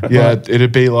drowning. Yeah,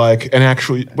 it'd be like an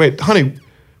actual. Wait, honey,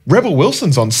 Rebel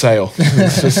Wilson's on sale.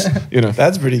 It's just, you know,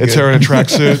 That's pretty It's good. her in a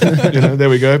tracksuit. You know, there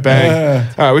we go, bang.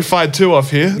 All right, we fired 2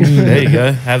 off here. There you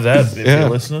go. Have that if Yeah. you're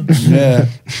listening. Yeah.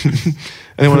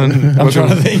 Anyone? I'm trying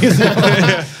to think.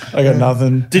 I got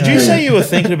nothing. Did you say you were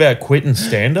thinking about quitting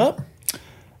stand-up?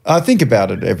 I think about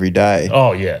it every day.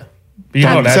 Oh, yeah. But you're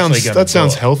not actually going to That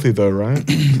sounds healthy, though, right?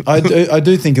 I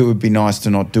do think it would be nice to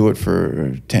not do it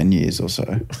for 10 years or so.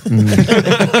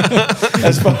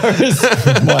 As far as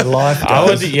my life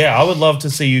goes. I would love to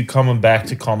see you coming back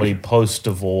to comedy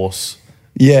post-divorce.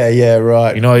 Yeah,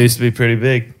 right. You know, I used to be pretty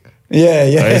big. Yeah.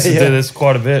 I used to do this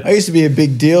quite a bit. I used to be a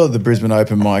big deal at the Brisbane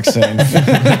open mic scene.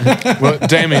 Well,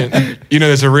 Damien, you know,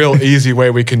 there's a real easy way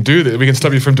we can do this. We can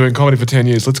stop you from doing comedy for 10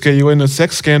 years. Let's get you in a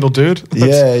sex scandal, dude.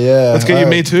 Yeah. Let's get you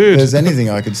Me Too'd. If there's anything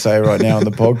I could say right now on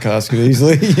the podcast could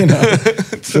easily,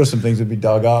 sure some things would be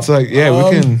dug up. It's like, yeah,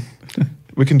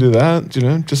 we can do that, you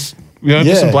know, just,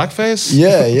 do some blackface.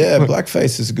 Yeah.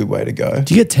 Blackface is a good way to go.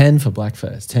 Do you get 10 for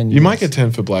blackface? 10 years. You might get 10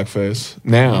 for blackface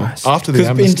now, Nice. after the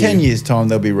Because in amnesty. 10 years' time,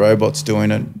 there'll be robots doing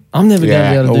it I'm never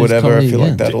Yeah, going to be able to or do whatever. I comedy feel like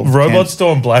again. that'll... Robots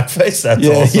doing blackface? That's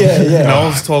Yeah, awesome. yeah. No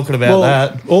one's talking about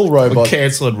that. All We're robots.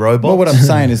 cancelling robots. Well, what I'm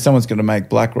saying is someone's going to make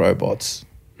black robots.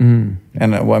 And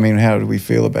I mean, how do we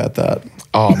feel about that?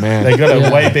 Oh man, They got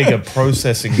a way bigger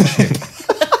processing chip.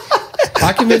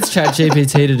 I convinced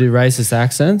ChatGPT to do racist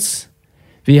accents,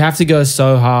 but you have to go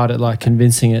so hard at like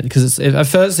convincing it because at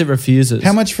first it refuses.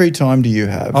 How much free time do you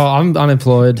have? Oh, I'm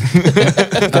unemployed.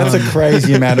 That's a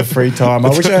crazy amount of free time. I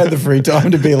wish I had the free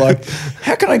time to be like,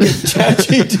 how can I get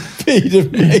ChatGPT to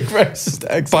make racist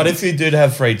accents? But if you did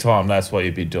have free time, that's what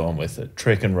you'd be doing with it.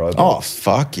 Tricking robots. Oh,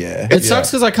 fuck yeah. It sucks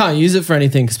because I can't use it for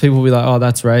anything because people will be like, "Oh,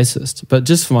 that's racist." But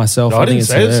just for myself, No, I I think didn't it's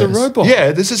say it's a hilarious. robot.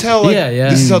 yeah, this is how like Yeah.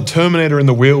 this is how Terminator in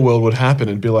the real world would happen.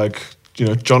 It'd be like, you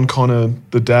know, John Connor,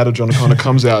 the dad of John Connor,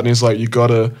 comes out and he's like, "You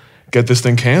gotta get this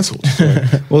thing cancelled." It's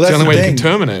like, Well, it's that's the only way the you can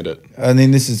thing. terminate it. I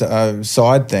mean, this is a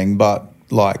side thing, but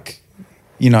like,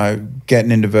 you know,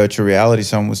 getting into virtual reality,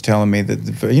 someone was telling me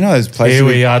that, you know, those places. Here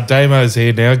we are. Damo's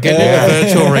here now. Get Yeah. into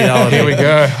virtual reality. Here we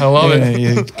go. I love Yeah, it.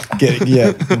 you get it.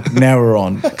 Yeah, now we're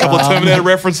on. Couple of Terminator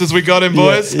references we got in,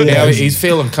 boys. yeah. Now he's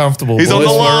feeling comfortable. He's on boys.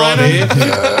 the We're line. on here.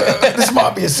 This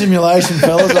might be a simulation,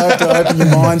 fellas. I have to open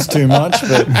your minds too much,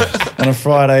 but on a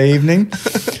Friday evening.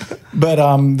 But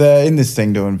they're in this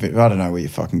thing doing. I don't know where you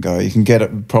fucking go. You can get a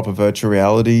proper virtual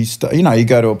reality stuff. You know, you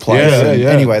go to a place. Yeah, and yeah.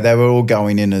 Anyway, they were all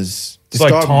going in as. It's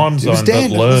like Time it was Zone,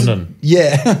 but learning.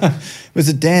 Yeah, it was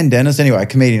a Dan Dennis. Anyway, a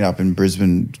comedian up in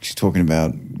Brisbane talking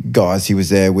about guys he was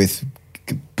there with,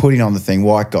 putting on the thing,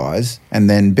 white guys, and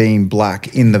then being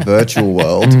black in the virtual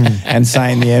world and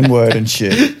saying the N word and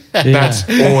shit. That's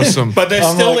awesome. But they're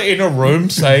still in a room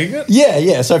saying it.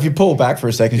 Yeah. So if you pull back for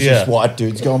a second, it's Yeah. just white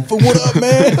dudes going, "For what up,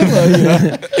 man?" Like, you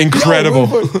know? Incredible.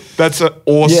 Yeah, That's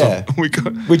awesome. Yeah. We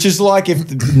got Which is like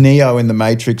if Neo in the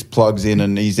Matrix plugs in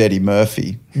and he's Eddie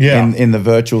Murphy Yeah. in the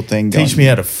virtual thing. Teach going, me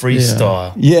how to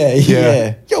freestyle.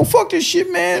 Yeah. Yo, fuck this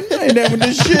shit, man. I ain't down with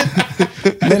this shit.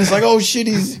 And then it's like, oh shit,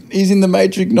 he's in the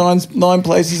Matrix nine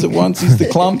places at once. He's the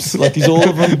clumps, like he's all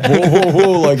of them.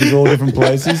 Whoa, like he's all different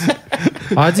places.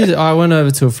 I went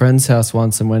over to a friend's house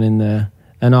once and went in there,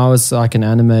 and I was like an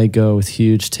anime girl with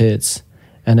huge tits,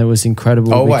 and it was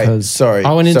incredible. Oh wait, because sorry.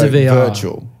 I went into so VR.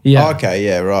 virtual. Yeah. Oh, okay,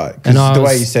 yeah, right. And Because I the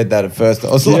way was- you said that at first,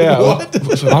 I was like, Yeah.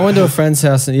 what? I went to a friend's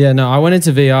house, and I went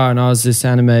into VR, and I was this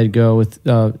animated girl with,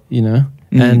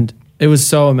 and it was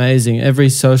so amazing. Every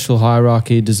social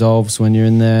hierarchy dissolves when you're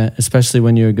in there, especially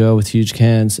when you're a girl with huge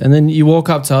cans. And then you walk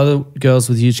up to other girls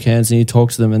with huge cans and you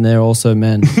talk to them, and they're also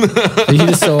men. So you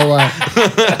just all like,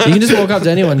 you can just walk up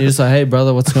to anyone. You're just like, "Hey,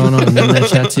 brother, what's going on?" And then they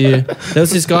chat to you. There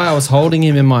was this guy, I was holding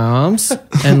him in my arms,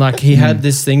 and like he had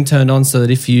this thing turned on so that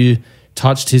if you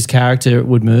touched his character, it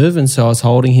would move. And so I was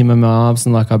holding him in my arms,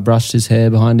 and like I brushed his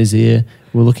hair behind his ear.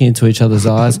 We're looking into each other's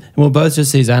eyes, and we're both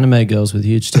just these anime girls with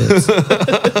huge tits.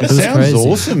 It was sounds crazy.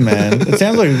 awesome, man. It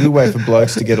sounds like a good way for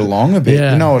blokes to get along a bit.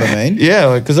 Yeah. You know what I mean? Yeah,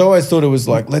 like Because I always thought it was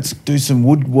like, let's do some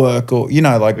woodwork or, you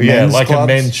know, like Yeah, men's like clubs. a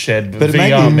men's shed, But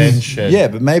VR maybe- men's shed. Yeah,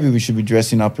 but maybe we should be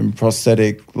dressing up in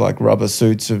prosthetic, like rubber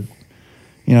suits of,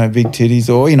 you know, big titties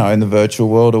or, you know, in the virtual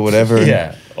world or whatever. And-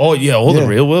 Yeah. Oh, yeah, or Yeah. the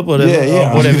real world, whatever. Yeah,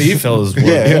 yeah. Whatever you fellas want.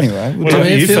 Yeah, anyway. Whatever I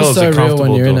mean, you it feels fellas are so real when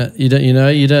comfortable you're in doing.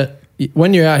 it. You don't.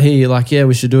 When you're out here, you're like, yeah,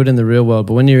 we should do it in the real world.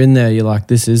 But when you're in there, you're like,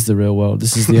 this is the real world.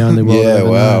 This is the only world. I've Yeah, ever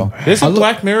wow. known. There's a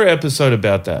Black Mirror episode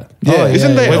about that. Yeah, Oh, isn't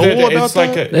yeah, they yeah. Whether all about it's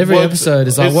like that? Every well, episode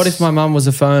is like, what if my mum was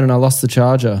a phone and I lost the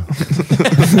charger?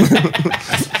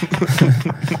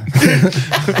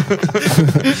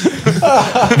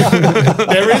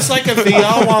 There is like a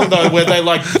VR one though where they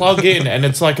like plug in and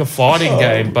it's like a fighting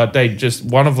game, but they just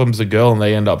one of them's a girl and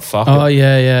they end up fucking. Oh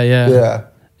yeah. Yeah.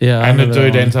 Yeah, I and the remember that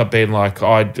dude one. ends up being like,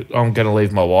 I'm gonna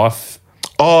leave my wife.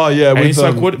 oh yeah. And with, he's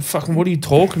like, what are you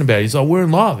talking about? He's like, we're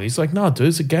in love. He's like, no, dude,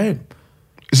 it's a game.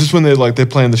 Is this when they're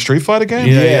playing the Street Fighter game?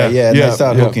 Yeah. And Yeah, they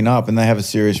start yeah. hooking up and they have a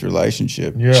serious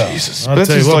relationship. Yeah. Jesus, I'll that's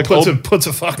tell you just what, like puts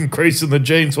a fucking crease in the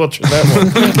jeans watching that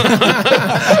one.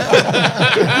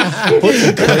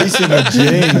 Crease in the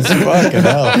jeans. Fucking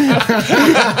hell.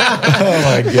 Oh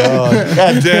my God.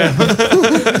 God damn.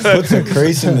 Puts a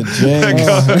crease in the jeans.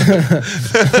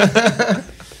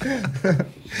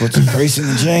 Puts a crease in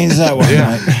the jeans, that one, mate.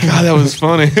 God, that was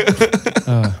funny.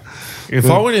 If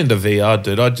I went into VR,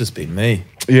 dude, I'd just be me.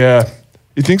 Yeah.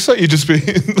 You think so? You just be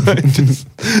like, just,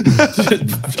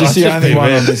 Just the only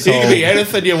one on this You can be whole...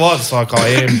 anything you want. It's like, I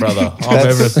am, brother. I'm That's,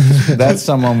 everything. that's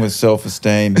someone with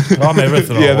self-esteem. I'm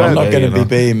everything. Yeah, I I'm want not to going to you be know?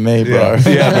 being me, bro.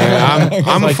 yeah, man.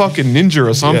 I'm a fucking ninja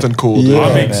or something cool, dude. Yeah.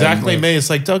 I'm man. exactly me. It's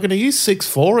like, Doug, are you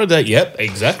 6'4"? And that, yep,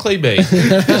 exactly me.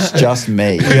 It's just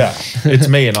me. Yeah, it's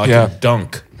me, and I Yeah. can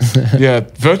dunk. Yeah,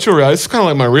 virtual reality. It's kind of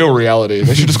like my real reality.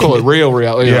 They should just call it real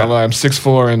reality. Yeah. You know, I'm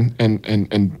 6'4"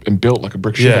 and built like a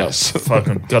brick shit Yeah, house.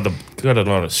 fucking got it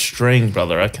on a string,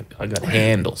 brother. I got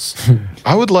handles.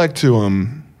 I would like to,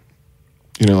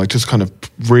 like just kind of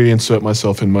reinsert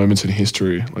myself in moments in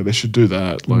history. Like they should do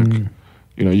that. Like,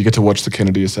 you get to watch the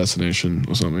Kennedy assassination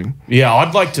or something. Yeah,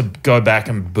 I'd like to go back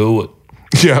and boo it.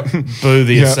 Yeah. Boo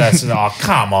the assassin. Oh,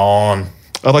 come on.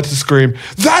 I'd like to scream,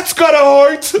 "That's got a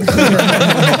heart!"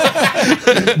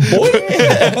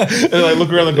 And I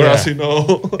look around the grassy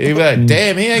knoll. You'd be like,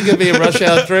 damn, he ain't going to be in Rush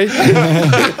Hour 3.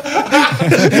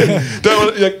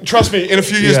 Trust me, in a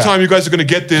few years' time, you guys are going to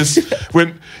get this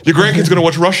when your grandkids are going to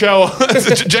watch Rush Hour.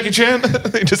 Jackie Chan.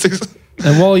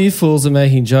 And while you fools are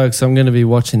making jokes, I'm going to be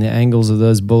watching the angles of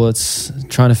those bullets,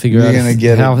 trying to figure out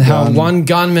how one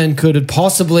gunman could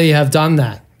possibly have done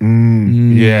that.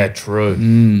 Yeah,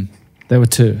 true. There were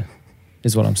two,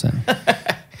 is what I'm saying.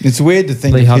 It's weird to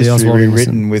think Lee of Harvey history Oswald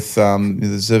rewritten with,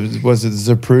 was it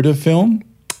the Zapruder film?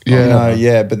 Yeah. No,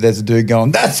 yeah, but there's a dude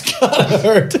going, "That's gotta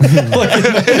hurt." Like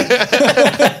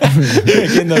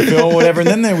in the film or whatever.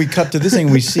 And then we cut to this thing,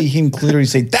 we see him clearly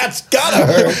say, "That's gotta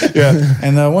hurt." Yeah.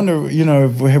 And I wonder,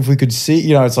 if we could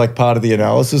see, it's like part of the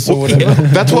analysis or whatever.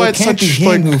 That's why it it's can't such be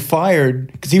him who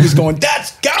fired, because he was going,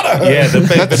 "That's gotta hurt." Yeah,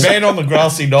 the man on the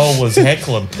grassy knoll was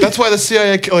heckling. That's why the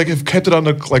CIA have kept it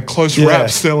under close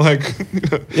wraps. They're like,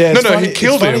 yeah, no, he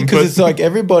killed him. Because it's like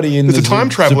everybody in it's the a time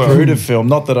traveler. Zapruder film.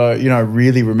 Not that I,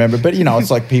 really remember, but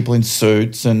it's like people in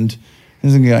suits and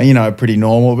pretty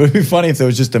normal. But it'd be funny if there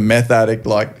was just a meth addict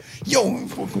like,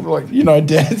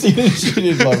 dancing and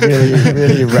shit, like really,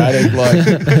 really erratic,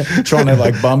 like trying to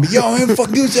like bum. Yo, man,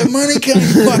 fuck, give us that money, come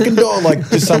fucking door, like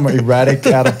just some erratic,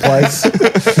 out of place,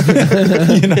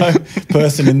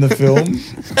 person in the film.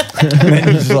 And then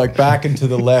he's just like back and to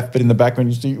the left, but in the background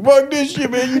you see, "Fuck this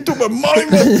shit, man! You took my money,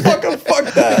 motherfucker!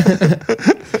 Fuck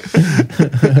that!"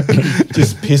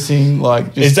 Just pissing,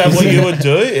 like. Just Is that what pissing. you would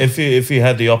do if you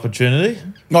had the opportunity?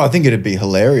 No, I think it'd be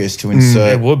hilarious to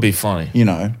insert. It would be funny.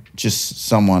 Just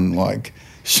someone like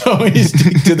showing his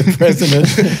dick to the president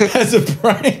as a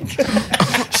prank.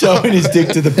 Showing his dick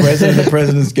to the president. The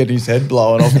president's getting his head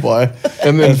blown off by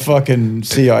a fucking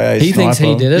CIA He thinks he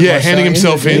sniper. did it. Yeah, by handing showing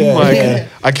himself it. in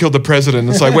I killed the president.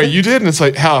 It's like, wait, you did? And it's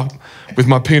like, how? With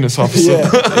my penis, officer.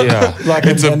 Yeah. Like,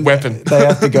 It's a and weapon. They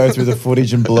have to go through the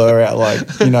footage and blur out,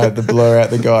 blur out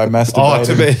the guy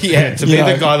masturbating. To be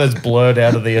the guy that's blurred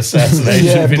out of the assassination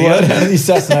Yeah, video. blurred out of the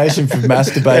assassination for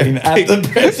masturbating at the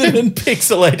president.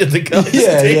 Pixelated the guy's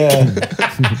Yeah,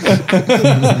 dick.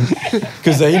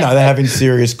 Because they're having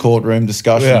serious courtroom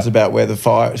discussions about where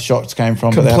the shots came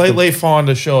from. but they have to- Completely fine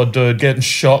to show a dude getting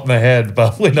shot in the head,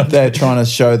 but we're not. they're trying to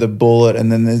show the bullet,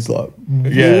 and then there's like,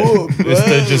 Yeah, whoop, this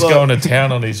dude just like- going to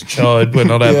town on his chode. We're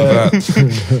not having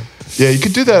that. Yeah, you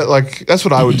could do that. Like, that's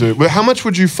what I would do. But how much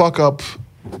would you fuck up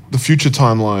the future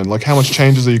timeline? Like, how much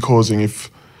changes are you causing if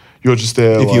you're just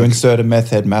there? If you insert a meth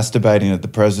head masturbating at the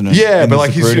president, yeah, in but the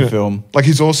like Zapruder film. like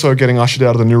he's also getting ushered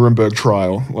out of the Nuremberg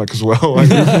trial, like as well. Like,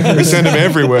 we send him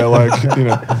everywhere, like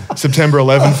September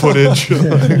 11 footage.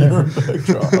 Nuremberg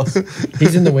trials.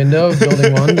 He's in the window of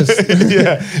building one, just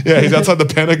yeah, he's outside the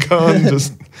Pentagon,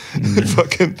 just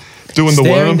fucking doing the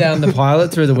staring worm. down the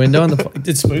pilot through the window, and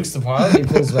it spooks the pilot. And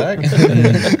he pulls back.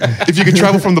 If you could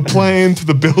travel from the plane to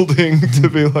the building to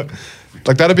be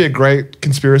like that'd be a great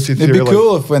conspiracy theory. It'd be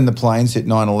cool if when the planes hit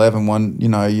 9/11, one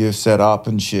you're set up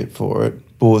and shit for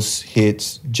it. Bus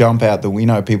hits, jump out the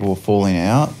window. People were falling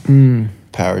out.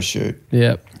 Parachute,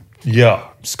 Yep, Yeah,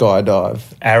 skydive.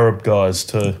 Arab guys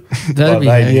too. that'd be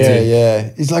they- hectic. Yeah.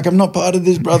 He's like, "I'm not part of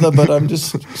this, brother, but I'm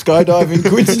just skydiving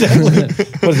coincidentally."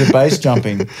 What is it? Base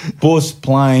jumping, bus,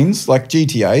 planes, like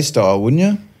GTA style, wouldn't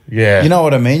you? Yeah, You know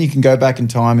what I mean? You can go back in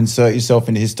time, insert yourself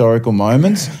into historical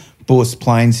moments. Bus,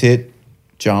 planes hit,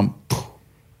 jump.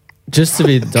 Just to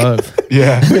be dope.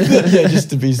 Yeah. Yeah, just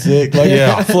to be sick. Like,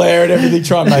 Yeah. flare and everything,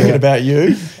 try and make it about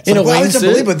you. It's In like, a wow, it's wingsuit?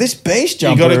 unbelievable. This base you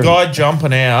jumper. got a guy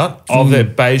jumping out of their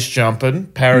base jumping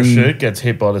parachute, gets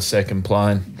hit by the second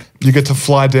plane. You get to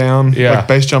fly down, Yeah. like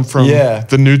base jump from Yeah.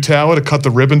 the new tower to cut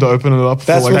the ribbon to open it up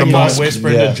That's for what like the you Guy must- mosque.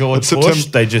 whispering Yeah. to George It's Bush, September-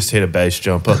 they just hit a base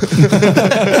jumper.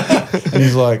 And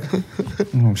he's like,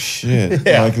 "Oh, shit."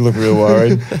 Yeah. Like, you look real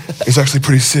worried. He's actually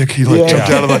pretty sick. He like Yeah. jumped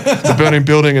out of the burning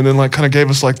building and then like kind of gave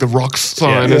us like the rocks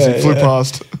sign Yeah. as Yeah, he flew yeah.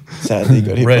 past. Sadly, he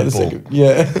got hit by Red the Bull. second.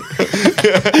 Yeah.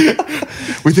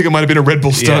 We think it might have been a Red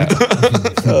Bull stunt.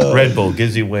 Yeah. Red Bull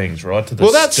gives you wings right to the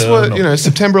Well, that's sternum. what,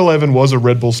 September 11 was a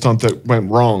Red Bull stunt that went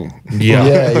wrong. Yeah.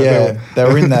 Yeah. They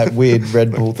were in that weird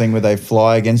Red Bull thing where they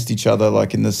fly against each other,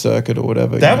 like in the circuit or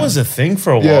whatever. That was a thing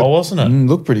for a Yeah. while, wasn't it?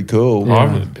 Looked pretty cool.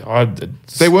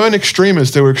 They weren't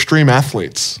extremists, they were extreme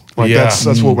athletes. Like Yeah.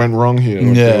 that's what went wrong here.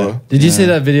 Like, Yeah. they were- Did you see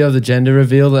that video of the gender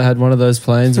reveal that had one of those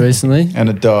planes recently? And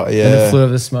a dot, And it yeah. flew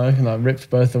over the smoke and like ripped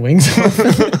both the wings off.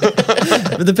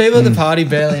 But the people at the party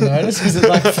barely notice because it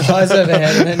like flies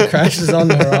overhead and then crashes on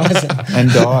the horizon. And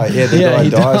die. Yeah, the Yeah, guy he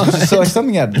dies. Which died. is like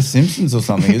something out of The Simpsons or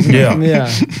something, isn't it? Yeah. Yeah.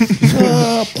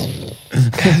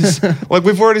 Like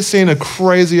we've already seen a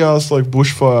crazy ass like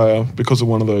bushfire because of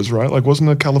one of those, right? Like wasn't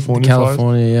it California? Fires?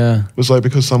 California, yeah. It was like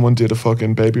because someone did a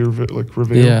fucking baby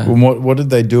reveal. Yeah. Well, what did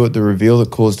they do at the reveal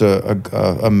that caused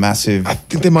a massive? I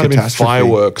think there might have been catastrophe?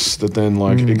 fireworks that then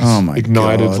like Oh my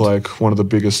ignited God. like one of the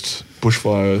biggest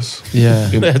bushfires. Yeah.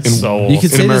 That's so You could in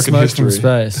see the American smoke history. from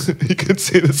space. You could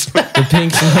see the smoke. The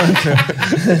pink smoke.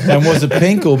 And was it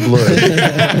pink or blue?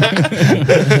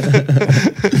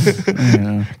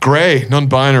 Yeah. Grey,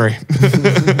 non-binary.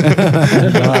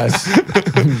 Nice.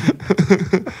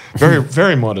 Very,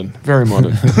 very modern. Very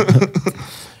modern.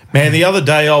 Man, the other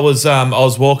day I was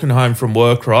walking home from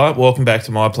work, right? Walking back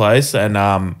to my place and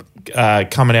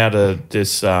coming out of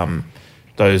this that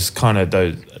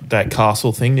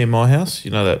castle thing near my house.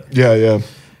 You know that Yeah.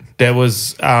 there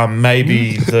was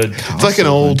maybe the It's like an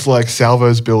old like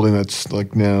Salvo's building that's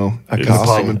like now an castle.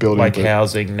 apartment building, like but,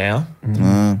 housing now.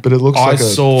 but it looks I like a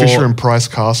saw- Fisher and Price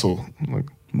castle. Like,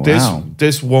 Wow.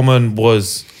 This woman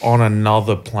was on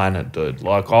another planet, dude.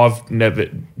 Like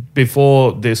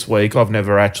before this week, I've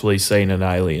never actually seen an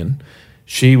alien.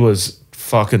 She was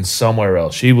fucking somewhere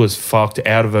else. She was fucked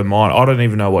out of her mind. I don't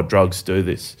even know what drugs do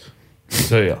this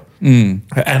to you.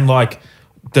 And like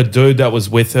the dude that was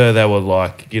with her, they were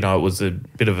like, you know, it was a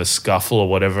bit of a scuffle or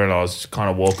whatever, and I was kind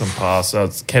of walking past. I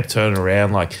kept turning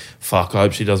around like, fuck, I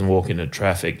hope she doesn't walk into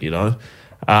traffic, you know.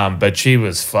 But she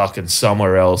was fucking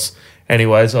somewhere else.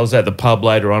 Anyways, I was at the pub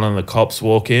later on and the cops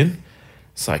walk in.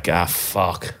 It's like,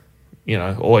 fuck. You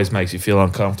know, always makes you feel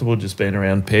uncomfortable just being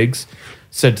around pigs.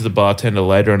 Said to the bartender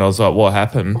later, and I was like, what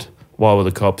happened? Why were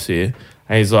the cops here?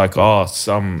 And he's like,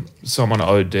 someone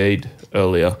OD'd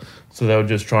earlier. So they were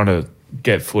just trying to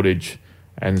get footage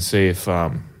and see if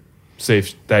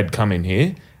they'd come in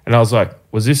here. And I was like,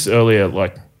 was this earlier,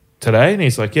 like today? And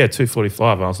he's like, yeah,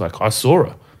 2:45. And I was like, I saw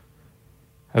her.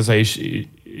 I was like,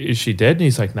 is she dead? And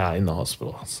he's like, nah, in the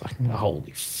hospital. I was like,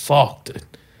 holy fuck, dude.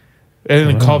 And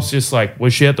then the cops just like,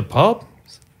 was she at the pub?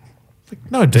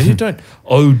 Like, no, dude, you don't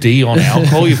OD on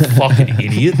alcohol, you fucking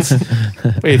idiots.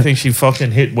 What, you think she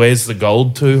fucking hit Where's the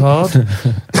Gold too hard?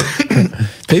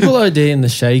 People OD in the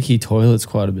shaky toilets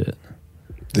quite a bit.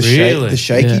 Really? The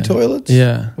shaky Yeah. toilets?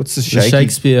 Yeah. What's the The shaky?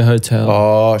 Shakespeare Hotel.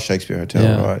 Oh, Shakespeare Hotel,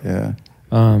 Yeah. right, yeah.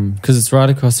 Because it's right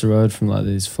across the road from like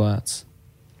these flats.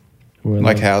 Where,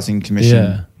 Like housing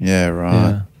commission. Yeah, right.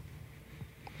 Yeah.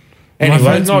 Anyway,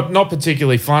 friends- not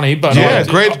particularly funny, but yeah,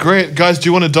 great. Guys, do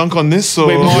you want to dunk on this or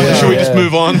We might, should we yeah. just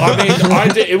move on? I mean,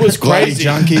 it was Bloody crazy.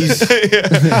 junkies.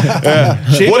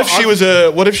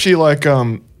 What if she like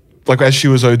as she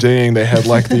was ODing, they had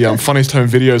like the funniest home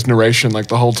videos narration like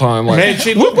the whole time. Like, Man,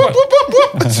 she looked like,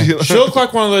 she looked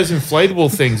like one of those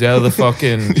inflatable things out of the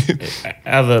fucking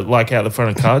out of the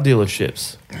front of car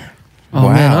dealerships. Oh,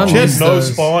 Wow. man, I She had miss no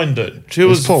those. spine, dude. She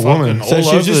was poor fucking woman. all So she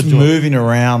over was just the joint. moving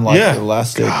around like Yeah.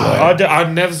 elastic. I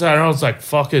never said. I was like,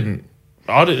 fucking.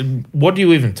 What do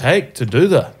you even take to do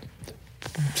that?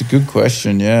 It's a good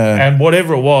question, yeah. And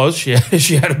whatever it was, she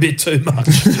had a bit too much.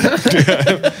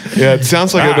 yeah, it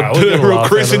sounds like Nah, a we're gonna real laugh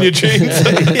crease at in it. your jeans.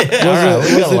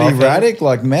 Was it erratic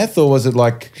like meth or was it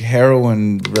like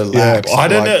heroin relaxed? I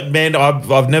don't like- know, man.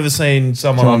 I've never seen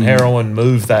someone on heroin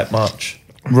move that much.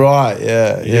 Right,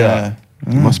 yeah. Yeah.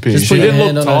 Must be. Just She put your didn't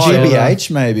hand look on her tired. shoulder. GBH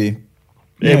maybe. It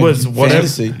Yeah, was whatever.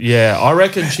 fantasy. Yeah, I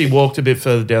reckon she walked a bit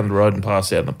further down the road and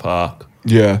passed out in the park.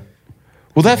 Yeah.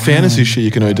 Well, that fantasy shit you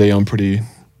can OD on pretty.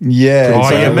 Yeah. Oh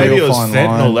it's yeah, a maybe real it was fine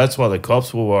fentanyl. line. That's why the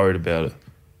cops were worried about it.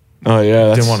 Oh yeah,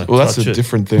 that's, Didn't wanna that's touch a it.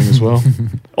 different thing as well.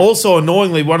 Also,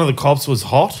 annoyingly, one of the cops was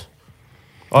hot.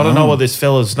 I don't know what this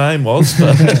fella's name was,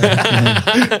 but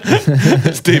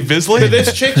Steve Bisley.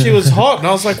 this chick, she was hot, and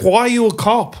I was like, "Why are you a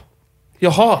cop?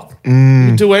 You're hot. You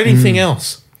can do anything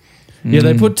else." Yeah,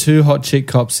 they put 2 hot chick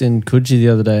cops in Coogee the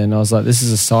other day, and I was like, "This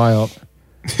is a psyop."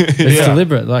 It's Yeah.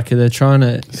 deliberate. Like they're trying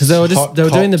to because they were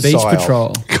doing the beach Cop psyop.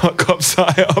 patrol. Cop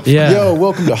psyop. Yeah, Yo,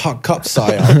 welcome to Hot Cup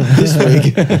Sire this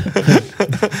week.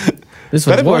 this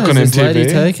That'd one. work Why on is this lady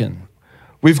MTV. taken?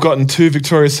 We've gotten 2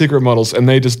 Victoria's Secret models, and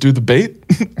they just do the beat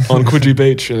on Coogee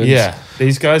Beach. And it's Yeah,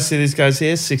 these guys here,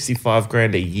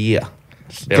 $65,000 a year.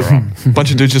 They're on. a bunch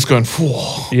of dudes just going,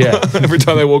 "Whoa," Yeah, every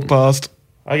time they walk past.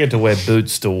 I get to wear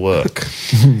boots to work.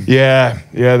 Yeah.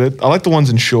 I like the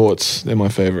ones in shorts. They're my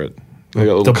favorite. They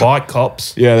got The little bike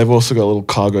cops. yeah, they've also got little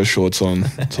cargo shorts on.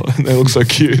 So they look so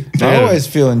cute. I always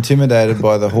feel intimidated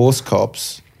by the horse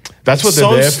cops. That's what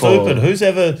so they're there stupid. for. Who's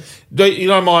ever You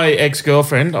know, my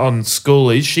ex-girlfriend on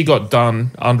schoolies, she got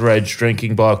done underage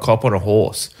drinking by a cop on a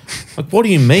horse. Like, what do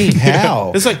you mean?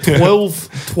 How? It's like 12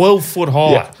 foot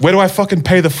high. Yeah. Where do I fucking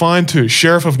pay the fine to?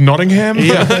 Sheriff of Nottingham?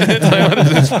 Yeah.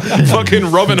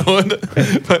 Fucking Robin Hood.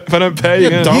 If I don't pay,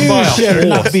 You're done by a should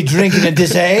not horse. be drinking at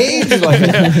this age. Like,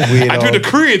 weird, I do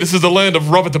decree this is the land of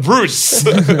Robert the Bruce.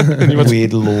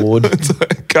 weird lord.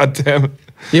 God damn it.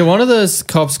 Yeah, one of those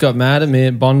cops got mad at me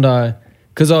at Bondi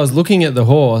because I was looking at the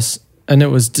horse and it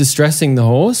was distressing the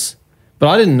horse, but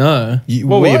I didn't know.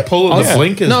 What were you pulling the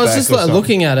blinkers No, I was back just or like something?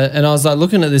 looking at it and I was like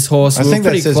looking at this horse. I we were think that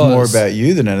pretty says close. more about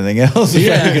you than anything else.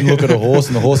 Yeah. You can look at a horse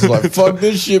and the horse is like, fuck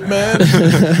this shit, man.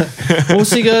 Well,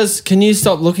 she goes, "Can you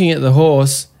stop looking at the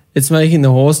horse? It's making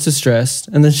the horse distressed."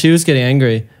 And then she was getting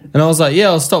angry. And I was like, "Yeah,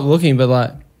 I'll stop looking, but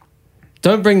like,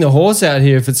 don't bring the horse out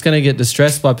here if it's going to get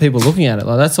distressed by people looking at it.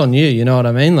 Like, that's on you. You know what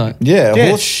I mean? Like, Yeah, a Yeah,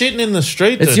 horse. it's shitting in the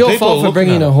street. it's dude. your People fault are for looking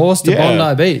bringing at a it. horse to Yeah.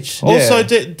 Bondi Beach." Also, Yeah.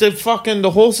 the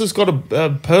horse has got a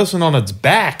person on its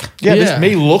back. Yeah. This,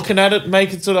 me looking at it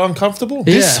makes it uncomfortable.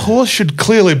 This Yeah. horse should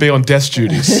clearly be on desk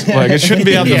duties. Like, it shouldn't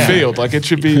be out in Yeah. the field. Like, it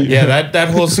should be... Yeah, that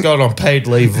horse is going on paid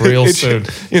leave real It soon.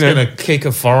 should- you It's know. going to kick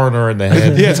a foreigner in the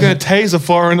head. Yeah, it's going to tase a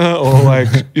foreigner or, like,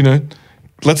 you know,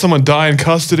 let someone die in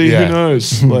custody. Yeah. Who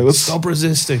knows? Like, let's... Stop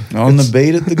resisting. On the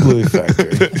beat at the glue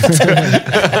factory.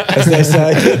 As they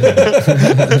say.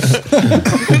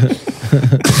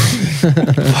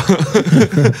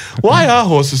 Why are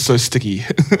horses so sticky?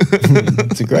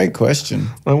 It's a great question.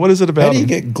 Like, what is it about How do you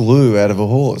them? get glue out of a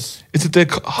horse? Is it their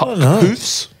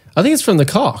hoofs? I think it's from the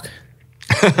cock.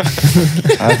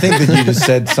 I think that you just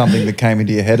said something that came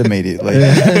into your head immediately.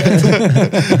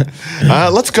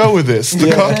 Let's go with this.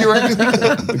 The cock, you reckon?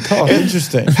 The cock,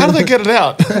 interesting. How do they get it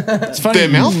out? It's funny Their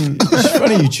mouth? It's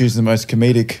funny you choose the most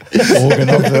comedic organ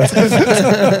of the.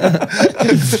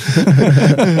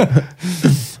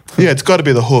 Yeah, it's got to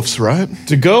be the hoofs, right?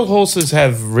 Do girl horses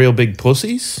have real big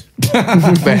pussies?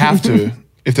 They have to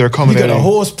if they're You got accommodating. a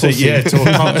horse pussy. To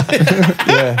accommodate.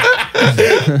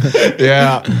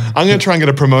 Yeah, I'm going to try and get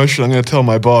a promotion. I'm going to tell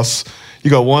my boss,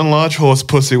 you got one large horse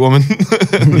pussy, woman.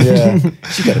 Yeah.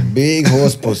 She got a big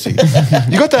horse pussy.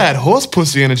 You got that horse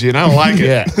pussy energy, and I don't like it.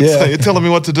 Yeah. Yeah. So you're telling me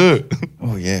what to do.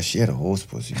 Oh, yeah, she had a horse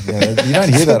pussy. Yeah, you don't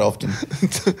hear that often.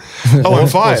 Oh, I'm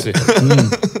fired.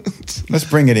 Pussy. Let's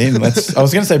bring it in. I was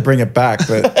going to say bring it back,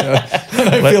 but I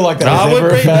don't feel like that No, was ever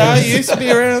a it phase. used to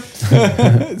be around.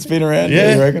 It's been around,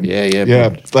 yeah, you reckon? Yeah. Yeah,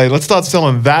 like, let's start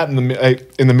selling that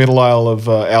in the middle aisle of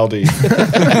Aldi.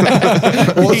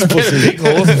 Horse pussy. Big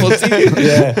horse pussy.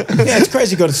 Yeah, it's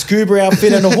crazy. Got a scuba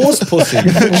outfit and a horse pussy.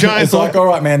 Giant It's like, all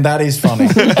right, man, that is funny.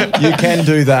 You can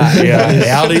do that. Yeah, the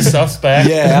Audi stuff's back.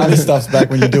 Yeah, Audi stuff's back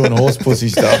when you're doing horse pussy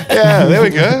stuff. Yeah, there we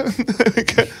go.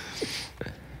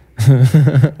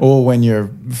 Or when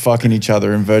you're fucking each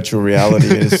other in virtual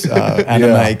reality as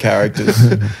anime characters.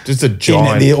 Just a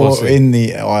giant pussy. In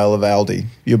the aisle of Aldi.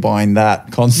 You're buying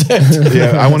that concept.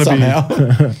 Yeah, I want to be somehow.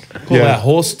 Call that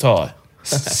horse tie.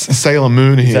 Sailor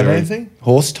Moon here. Is that anything?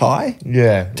 Horse tie?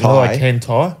 Yeah. You know, Tie. like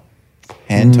hentai?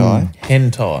 Hand tie?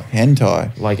 Hentai. Hand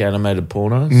tie. Like animated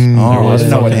pornos. Oh, I don't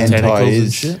know what Fucking hentai tentacles and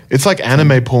is. shit. It's like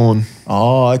anime porn.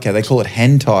 Oh, okay. They call it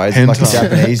hentai. It's like a Hentai.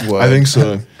 Japanese word. I think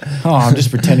so. Oh, I'm just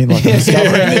pretending like I'm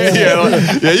discovering this.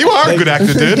 Yeah, you are a good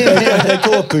actor, dude. They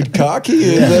call it bukkake.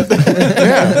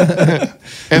 Yeah.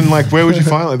 And like, where would you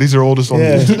find it? These are all just on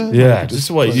the internet? Yeah, just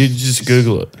what you just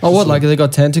Google it. Oh, what? Like they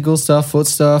got tentacle stuff, foot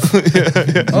stuff?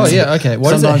 Oh, yeah. Okay.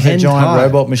 What is Sometimes it? they're giant Hentai?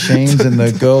 robot machines and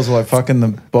the girls are like fucking the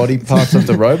body parts of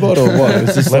the robot or what?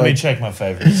 It's just Let me like, check my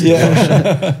favorites.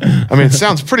 yeah. I mean, it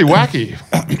sounds pretty wacky.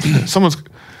 Someone should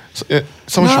watch it.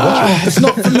 It's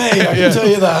not for me, I can tell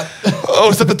you that. Oh,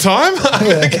 is that the time? I'm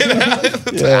gonna get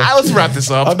out. Let's wrap this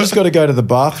up. I've just got to go to the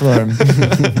bathroom.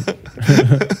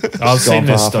 I've seen for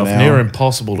this half stuff. an Near hour.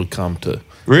 impossible to come to.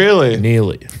 Really?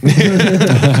 Nearly.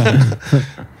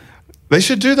 They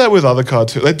should do that with other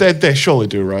cartoons. They surely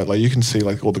do, right? Like you can see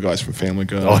like all the guys from Family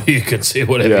Guy. Oh, you can see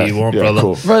whatever you want, brother.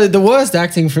 Cool. Bro, the worst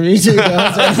acting from you two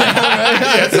guys.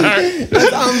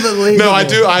 That's unbelievable. No,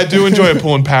 I do enjoy a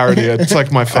porn parody. It's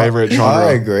like my favorite genre.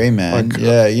 I agree, man. Like,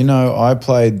 yeah, you know, I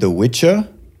played The Witcher.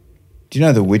 Do you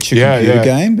know The Witcher Yeah, computer yeah.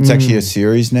 game? It's actually a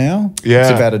series now. Yeah.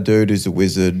 It's about a dude who's a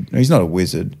wizard. He's not a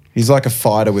wizard. He's like a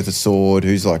fighter with a sword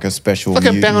who's like a special Like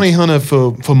a mutant. bounty hunter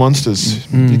for monsters.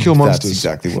 You kill That's monsters.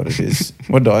 exactly what it is.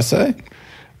 What did I say?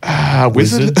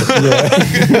 Wizard?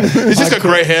 He's just got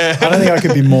great hair. I don't think I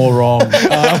could be more wrong.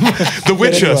 The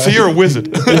Witcher. anyway. So you're a wizard.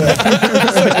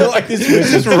 You're like this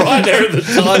wizard. Right there at the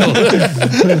title.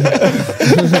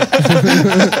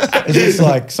 It's just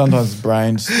like sometimes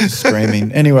brains just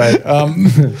screaming. Anyway,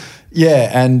 Yeah,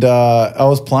 and I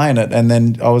was playing it, and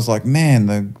then I was like,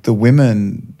 man, the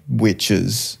women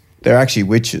witches, they're actually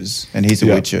witches, and he's a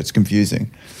Yeah. witcher. It's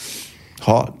confusing.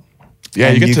 Hot. Yeah,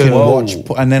 and you get to can watch,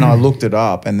 and then I looked it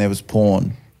up, and there was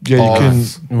porn. Yeah, you of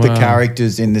can- the Wow.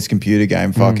 characters in this computer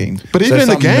game fucking. But even in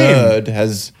the some game- nerd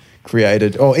has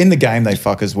created, or in the game they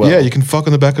fuck as well. Yeah, you can fuck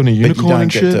on the back of a but you unicorn don't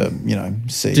and get shit. to,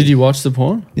 see. Did you watch the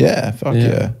porn? Yeah, fuck Yeah.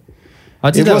 yeah. I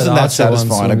did It that wasn't with that Archer once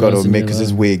satisfying, I when got to was in admit, because New there's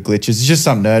Zealand. weird glitches. It's just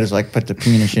some nerd who's like, put the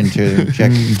penis into,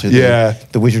 check into Yeah.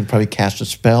 the wizard would probably cast a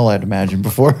spell, I'd imagine,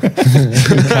 before.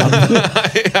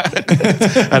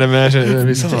 I'd imagine it'd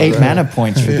be something. 8 mana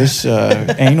points for this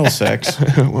anal sex.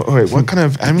 Wait, what kind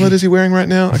of amulet is he wearing right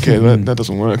now? Okay, that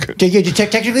doesn't work. Yeah,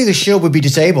 technically the shield would be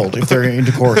disabled if they're in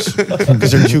intercourse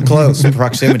because they're too close in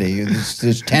proximity.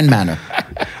 There's 10 mana.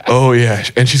 Oh yeah,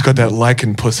 and she's got that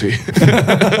lichen pussy.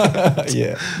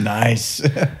 Yeah, nice.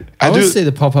 I I do. always see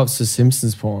the pop-ups for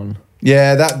Simpsons porn.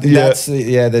 Yeah, that's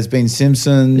there's been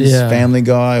Simpsons, Yeah. Family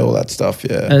Guy, all that stuff.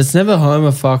 And Yeah, it's never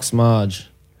Homer fucks Marge.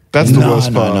 That's the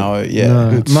worst part. No, yeah. No.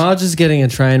 It's- Marge is getting a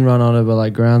train run on her by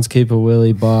like groundskeeper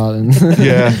Willie, Bart, and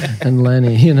Yeah. and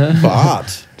Lenny, you know?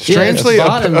 Bart. Strangely, Yeah,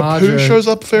 Bart and a Marge poo are- shows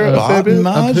up a fair Bart bit. and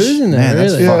Marge? Who's in there, Man,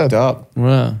 that's really? fucked up.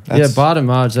 Wow. Yeah, That's- Bart and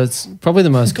Marge, that's probably the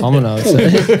most common, I would say.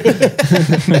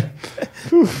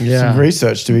 Some Yeah.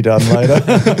 research to be done later.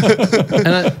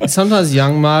 And sometimes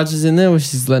young Marge is in there where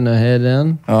she's letting her hair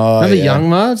down. Oh, Remember yeah. young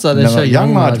Marge? Like they No, show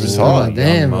Young Marge was I'm hot. like,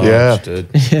 damn. Marge, Yeah. dude.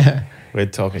 Yeah. We're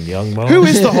talking young Marge. Who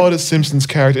is the hottest Simpsons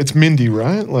character? It's Mindy,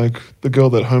 right? Like the girl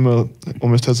that Homer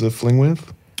almost has a fling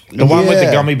with. The one with the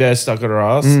Yeah. gummy bear stuck at her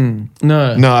ass?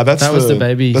 No. Nah, that's That was the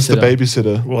babysitter. That's the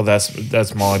babysitter. Well,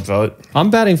 that's my vote. I'm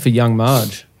batting for young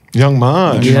Marge. Young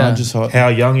Marge. Yeah. Marge is hot. How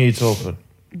young are you talking?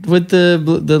 With the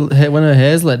when her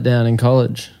hair's let down in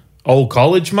college. Old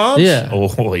college Marge? Yeah.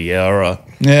 Oh, yeah, all right.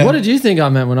 Yeah. What did you think I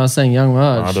meant when I was saying young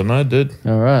Marge? I don't know, dude.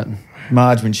 All right.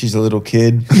 Marge when she's a little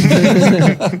kid.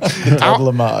 The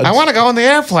toddler Marge. I want to go on the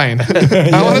airplane.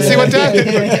 I want to see what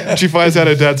dad. She finds out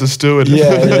her dad's a steward.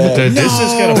 Yeah, yeah. Dude, this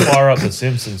is going to fire up the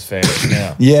Simpsons fans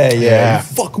now. Yeah.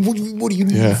 Fuck, what do you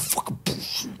mean? Yeah. Fuck,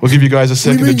 We'll give you guys a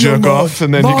second to jerk off,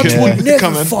 and then Marge you can would never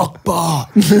come in. fuck Bart.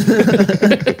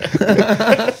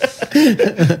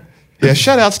 Yeah,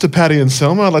 shout outs to Patty and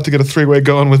Selma. I'd like to get a 3-way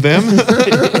going with them.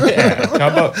 Yeah,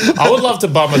 come on. I would love to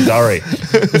bum a durry.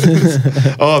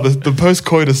 Oh, the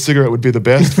post-coitus cigarette would be the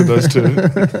best for those two.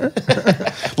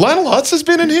 Lionel Hutz has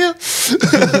been in here. You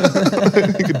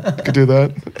could do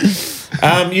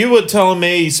that. You were telling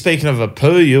me, speaking of a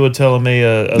poo, you were telling me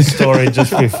a story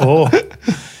just before.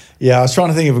 Yeah, I was trying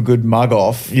to think of a good mug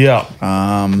off. Yeah.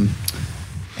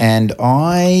 And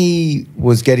I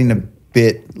was getting a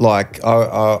bit like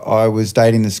I was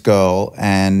dating this girl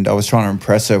and I was trying to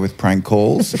impress her with prank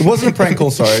calls. It wasn't a prank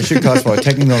call, sorry. I should clarify.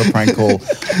 Technically not a prank call.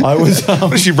 I was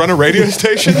What, does she run a radio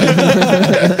station?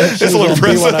 It's all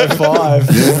impressive.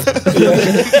 B105.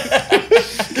 Yeah.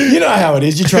 You know how it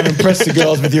is. You're trying to impress the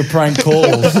girls with your prank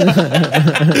calls.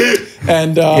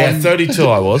 And Yeah, 32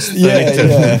 I was. 32.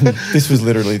 yeah. This was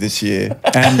literally this year.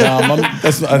 And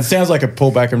it sounds like a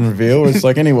pullback and reveal. It's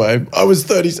like, anyway, I was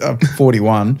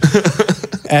 41.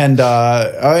 And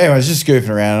anyway, I was just goofing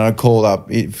around and I called up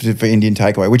for Indian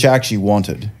takeaway, which I actually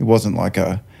wanted. It wasn't like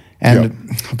a... And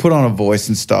I put on a voice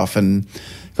and stuff and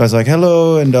I was like,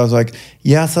 hello. And I was like,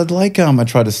 yes, I'd like... I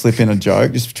tried to slip in a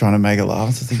joke, just trying to make it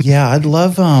laugh. So I was like, yeah, I'd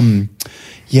love...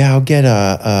 I'll get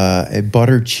a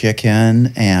buttered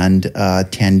chicken and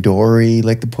tandoori,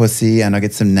 like the pussy, and I'll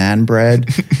get some naan bread.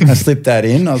 I slipped that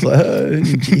in. I was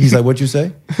like, he's like, what'd you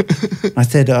say? I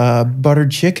said,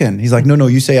 buttered chicken. He's like, no,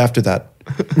 you say after that.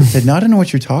 I said, no, I don't know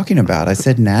what you're talking about. I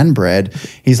said naan bread.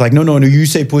 He's like, no, you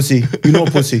say pussy. You know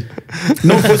pussy.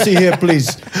 No pussy here,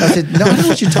 please. I said, no, I don't know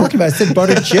what you're talking about. I said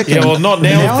buttered chicken. Yeah, well, not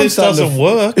now if this doesn't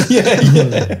work.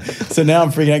 Yeah. So now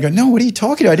I'm freaking out. I go, no, what are you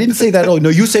talking about? I didn't say that. Oh, no,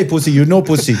 you say pussy. You know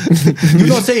pussy. You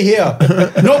don't say here.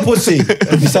 No pussy.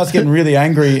 And he starts getting really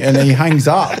angry and then he hangs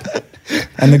up.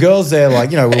 And the girls there, like,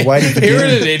 we're waiting for Hearing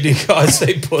dinner. an Indian guy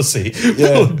say pussy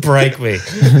Yeah. would break me.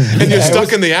 And you're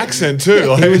stuck in the accent too.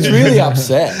 Like, He was really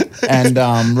upset, and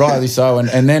rightly so.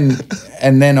 And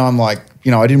then I'm like,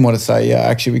 I didn't want to say, yeah,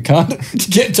 actually, we can't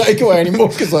get takeaway anymore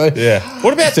because I. Yeah.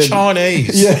 What about said-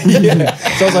 Chinese? Yeah.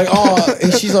 So I was like, oh,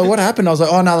 and she's like, what happened? I was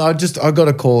like, oh, no, I got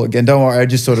a call again. Don't worry. I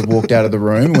just sort of walked out of the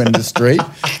room, went to the street,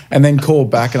 and then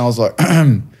called back, and I was like,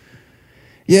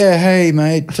 yeah, hey,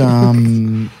 mate.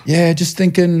 Yeah, just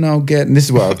thinking I'll get. And this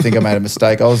is where I think I made a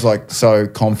mistake. I was like so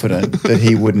confident that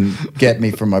he wouldn't get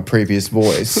me from my previous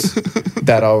voice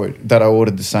that I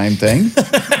ordered the same thing.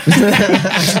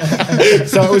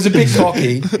 So it was a bit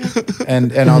cocky,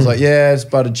 and I was like, yeah, it's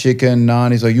buttered chicken. No,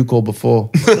 and he's like, you called before.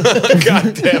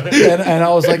 God damn it. And I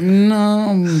was like, no,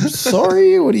 I'm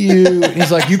sorry. What are you? And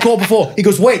he's like, you called before. He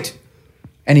goes, wait,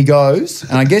 and he goes,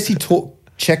 and I guess he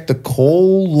checked the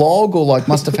call log or like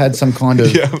must have had some kind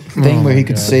of thing where he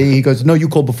could see. He goes, no, you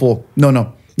called before.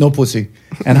 No pussy,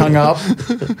 and hung up.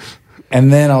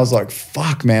 And then I was like,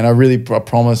 fuck, man, I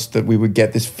promised that we would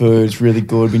get this food. It's really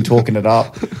good. Been talking it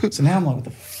up. So now I'm like, what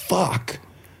the fuck?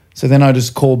 So then I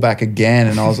just called back again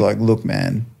and I was like, look,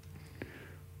 man,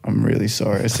 I'm really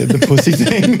sorry I said the pussy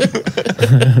thing.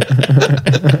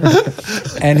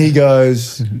 And he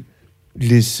goes,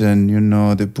 listen, you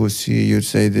know, the pussy, you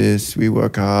say this, we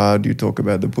work hard, you talk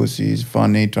about the pussy, it's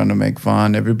funny, trying to make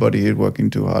fun. Everybody is working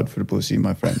too hard for the pussy,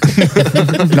 my friend.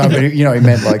 No, but, you know, he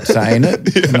meant like saying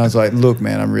it. Yeah. And I was like, look,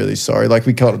 man, I'm really sorry. Like,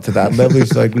 we got it to that level.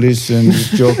 He's like, listen,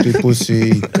 this joke, the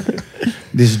pussy,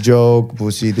 this joke,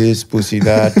 pussy this, pussy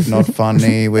that, not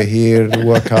funny. We're here to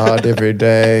work hard every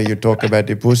day. You talk about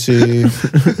the pussy,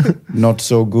 not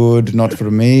so good, not for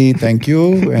me, thank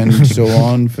you, and so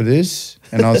on for this.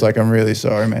 And I was like, I'm really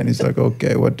sorry, man. He's like,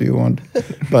 okay, what do you want?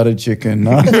 Buttered chicken.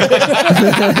 No? And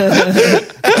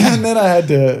then I had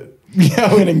to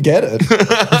go in and get it.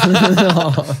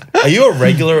 Are you a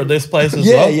regular at this place as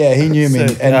well? Yeah, he knew me.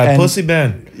 So, And Pussy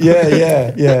Ben.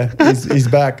 Yeah. He's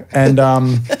back. And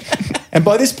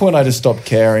by this point, I just stopped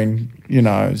caring, you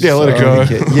know. Yeah, let it go.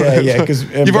 Yeah, because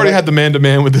you've already had the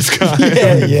man-to-man with this guy.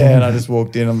 Yeah. And I just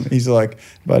walked in. And he's like,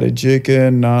 buttered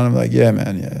chicken. No, and I'm like, yeah,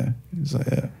 man, yeah. He's like,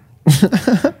 yeah.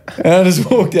 And I just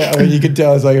walked out. I mean, you could tell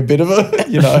I was like a bit of a,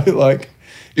 you know, like.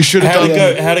 You should have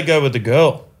done. How'd it go with the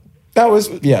girl? That was,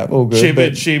 all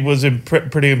good. She was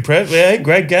pretty impressed. Yeah,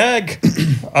 great gag.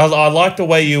 I like the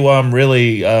way you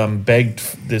really begged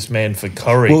this man for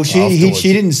curry. Well, she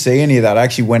didn't see any of that. I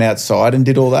actually went outside and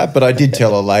did all that, but I did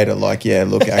tell her later, like, yeah,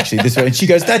 look, actually this way. And she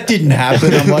goes, that didn't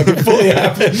happen. I'm like, it fully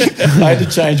happened. I had to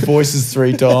change voices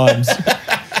 3 times.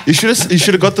 You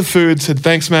should have got the food, said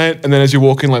thanks, mate, and then as you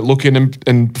walk in, like look in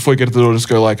and before you get to the door, just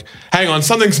go like, hang on,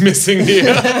 something's missing here.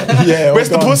 Yeah, where's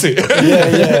the pussy?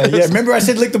 Yeah. Remember I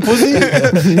said lick the pussy?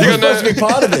 You're supposed to be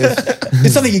part of this.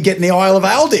 It's something you get in the Isle of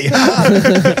Aldi.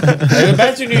 Hey,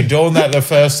 imagine you doing that the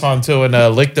first time too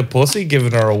and lick the pussy,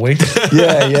 giving her a wink.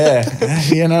 Yeah.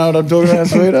 You know what I'm talking about,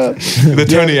 sweetheart? The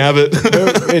Tony Abbott.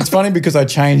 It's funny because I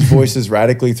changed voices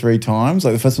radically 3 times.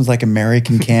 Like the first one was like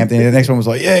American camp, then the next one was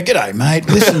like, yeah, g'day, mate.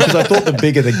 Listen, because I thought the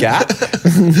bigger the gap,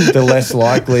 the less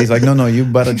likely. He's like, no, you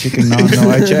butter chicken. No,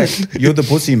 I checked. You're the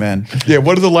pussy man. Yeah,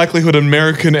 what are the likelihood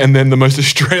American and then the most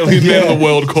Australian man in the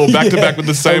world call back to back with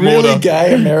the same really order?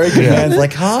 Gay American man's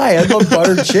like, hi, I love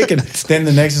buttered chicken. Then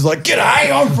the next is like,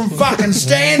 g'day, I'm from fucking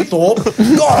Stanthorpe.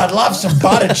 God, I'd love some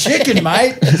buttered chicken,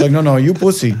 mate. It's like, no, you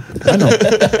pussy. I know.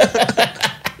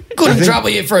 Couldn't trouble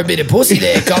you for a bit of pussy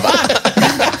there, copper.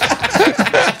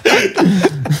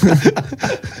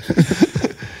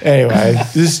 Anyway,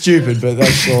 this is stupid, but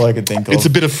that's all I could think of. It's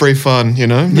a bit of free fun, you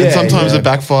know? Yeah, and sometimes yeah. it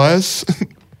backfires.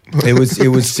 It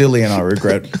was silly and I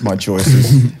regret my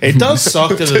choices. It does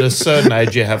suck that at a certain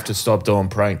age you have to stop doing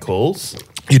prank calls.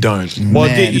 You don't. Well,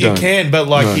 Man, you don't. can, but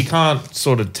like No. you can't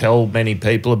sort of tell many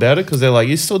people about it because they're like,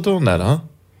 you're still doing that,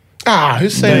 huh?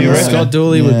 Who's saying you're you're right. right? Scott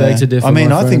Dooley would beg to differ. I mean,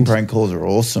 my I think friend. prank calls are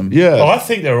awesome. Yeah. Oh, I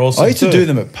think they're awesome I used to too. do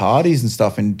them at parties and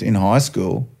stuff in high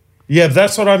school. Yeah,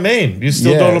 that's what I mean. You're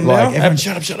still doing them like, now? everyone,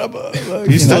 shut up.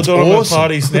 You still that's doing them awesome. at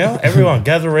parties now? Everyone,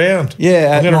 gather around. Yeah,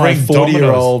 I'm at gonna my ring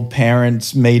 40-year-old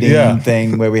parents meeting Yeah.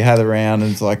 thing where we had around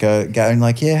and it's like going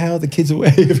like, yeah, how are the kids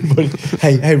away? Everybody,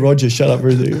 hey, Roger, shut up.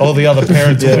 All the other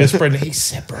parents are whispering, he's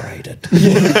separated.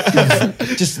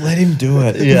 Just let him do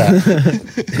it. Yeah.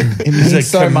 It a means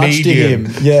so much to comedian.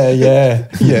 him. Yeah,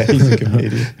 he's a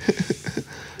comedian.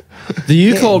 The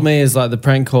You Called Me is like the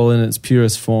prank call in its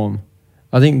purest form.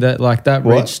 I think that like that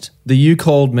What? reached the You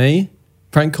Called Me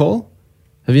prank call.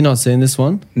 Have you not seen this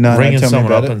one? No, Ringing tell me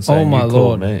someone about up it. and saying, Oh my you called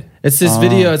lord! me. It's this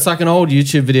video. It's like an old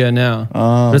YouTube video now.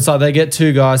 But it's like they get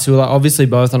 2 guys who are like obviously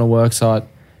both on a work site,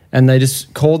 and they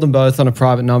just call them both on a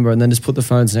private number, and then just put the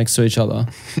phones next to each other.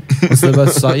 And so they're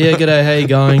both just like, "Yeah, g'day, how you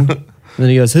going?" And then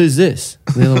he goes, "Who's this?"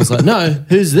 And the other one's like, "No,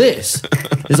 who's this?"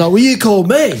 He's like, "Well, you called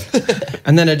me."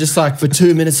 And then it just like for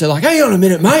 2 minutes they're like, hang on a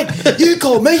minute, mate. You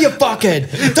called me, you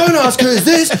fuckhead. Don't ask who's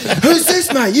this. Who's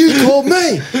this, mate? You called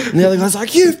me. And the other guy's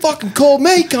like, you fucking called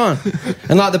me, cunt.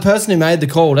 And like the person who made the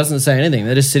call doesn't say anything.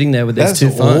 They're just sitting there with their two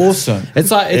phones. Awesome. It's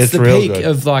like it's the peak good.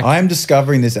 of like I am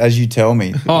discovering this as you tell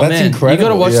me. oh That's man, incredible. you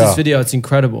got to watch Yeah. this video. It's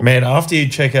incredible. Man, after you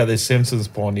check out this Simpsons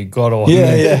porn, you got to watch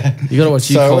Yeah, it. yeah. You got to watch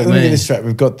You So Called let me get Me. this straight.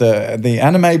 We've got the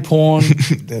anime porn,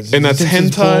 there's And that's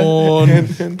Simpsons hentai. porn,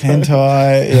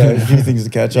 hentai. Yeah, a few things to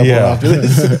catch up on Yeah. after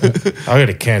this. I got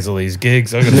to cancel these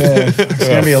gigs. I got Yeah, it's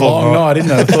gonna be a long Fuck. night,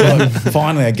 isn't it? I thought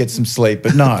finally I'd get some sleep,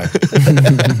 but no.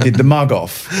 Did the mug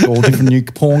off. All different new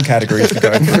porn categories to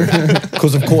go through.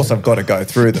 Because of course I've got to go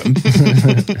through them.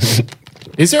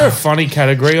 Is there a funny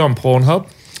category on Pornhub?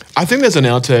 I think there's an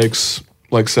outtakes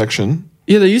like section.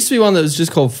 Yeah, there used to be one that was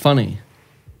just called Funny.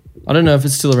 I don't know if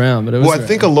it's still around, but it was. Well, I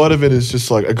think a lot of it is just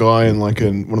like a guy in like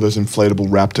one of those inflatable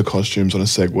raptor costumes on a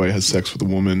Segway has sex with a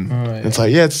woman. And it's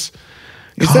like, yeah, it's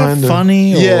Is that kinda-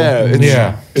 funny or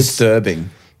Yeah, it's disturbing?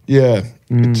 Yeah,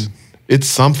 it's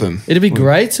something. It'd be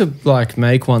great to like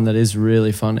make one that is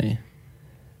really funny.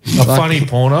 A funny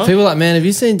porno? People are like, man, have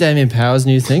you seen Damien Power's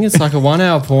new thing? It's like a 1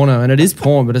 hour porno, and it is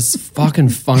porn, but it's fucking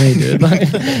funny, dude. Like,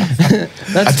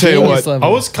 that's I tell you genius what,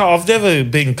 level. I've never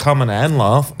been coming and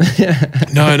laugh.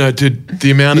 No, dude.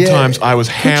 The amount of Yeah. times I was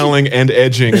howling and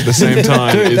edging at the same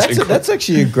time Dude, is that's, incredible. that's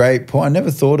actually a great point. I never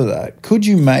thought of that. Could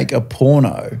you make a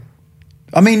porno?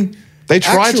 I mean, They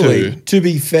try actually, to. To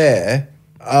be fair,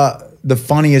 the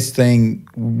funniest thing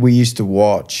we used to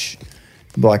watch,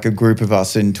 like a group of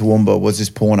us in Toowoomba, was this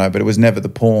porno, but it was never the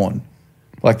porn.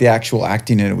 Like the actual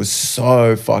acting in it was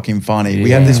so fucking funny.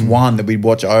 We had this one that we'd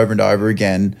watch over and over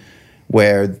again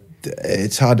where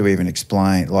it's hard to even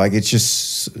explain. Like it's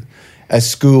just a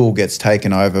school gets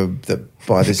taken over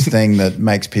by this thing that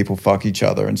makes people fuck each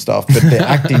other and stuff. But they're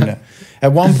acting.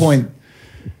 At one point,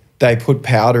 they put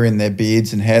powder in their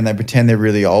beards and hair and they pretend they're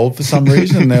really old for some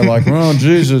reason. And they're like, oh,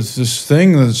 Jesus, this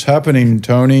thing that's happening,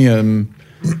 Tony,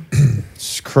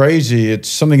 it's crazy. It's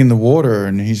something in the water.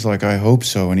 And he's like, I hope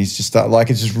so. And he's just like,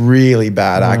 it's just really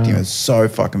bad acting. It's so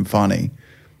fucking funny.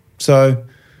 So,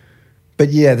 but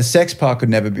yeah, the sex part could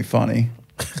never be funny.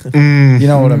 You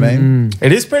know what I mean?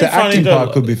 It is pretty The funny. acting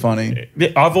part could be funny.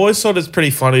 I've always thought it's pretty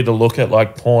funny to look at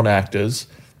like porn actors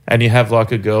and you have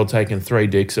like a girl taking 3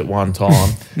 dicks at one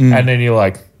time and then you're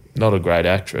like, not a great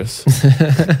actress.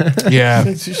 Yeah.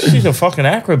 She's a fucking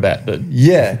acrobat. But,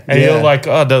 Yeah. and yeah. you're like,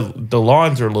 oh, the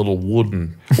lines are a little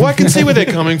wooden. Well, I can see where they're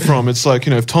coming from. It's like,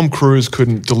 if Tom Cruise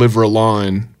couldn't deliver a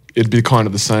line, it'd be kind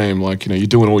of the same. Like, you're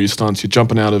doing all your stunts, you're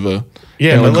jumping out of a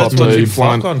Yeah, but let's helicopter, put you're you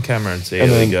flying. fuck on camera and see how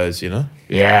And he then- goes, you know?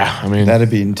 Yeah, I mean, That'd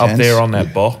be intense. Up there on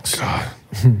that box.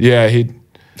 yeah, he'd.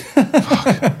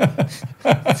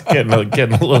 Getting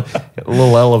a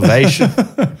little elevation.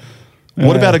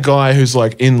 What about a guy who's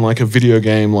like in like a video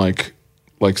game, like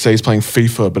say he's playing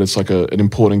FIFA, but it's like an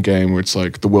important game where it's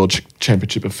like the world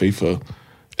championship of FIFA,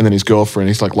 and then his girlfriend,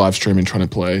 he's like live streaming trying to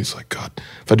play. He's like, God,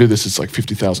 if I do this, it's like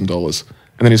 $50,000.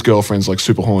 And then his girlfriend's like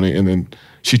super horny, and then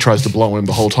she tries to blow him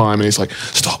the whole time, and he's like,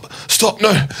 stop,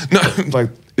 no. Like,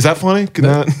 is that funny? They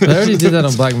already did that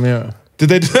on Black Mirror. Did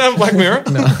they do that on Black Mirror?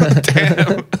 No.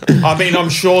 Damn. I mean, I'm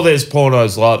sure there's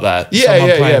pornos like that. Yeah, Someone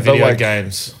yeah, playing yeah, but video like-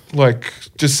 games. Like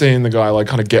just seeing the guy like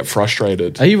kind of get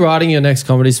frustrated. Are you writing your next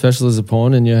comedy special as a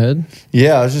porn in your head?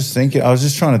 Yeah, I was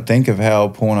just trying to think of how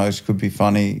pornos could be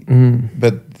funny,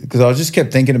 but because I just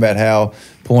kept thinking about how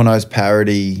pornos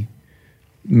parody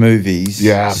movies,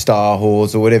 Yeah. Star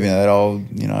Wars or whatever, that old,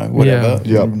 whatever,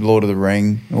 Yeah. Yep. Lord of the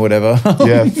Ring or whatever.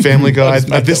 Yeah, Family Guy. Just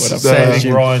make This that is one up.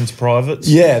 Saving Ryan's Privates.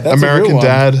 Yeah, that's a American real one.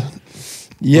 Dad.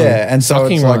 Yeah, and so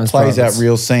Fucking it's like Ryan's plays Privates. out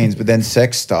real scenes, but then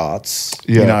sex starts,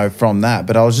 Yeah. from that.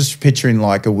 But I was just picturing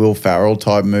like a Will Ferrell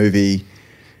type movie,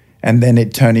 and then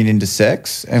it turning into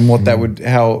sex, and what that would,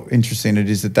 how interesting it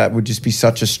is that would just be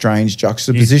such a strange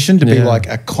juxtaposition to be Yeah. like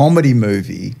a comedy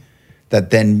movie that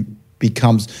then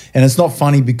becomes, and it's not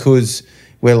funny because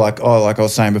we're like, oh, like I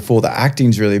was saying before, the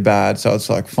acting's really bad, so it's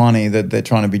like funny that they're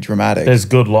trying to be dramatic. There's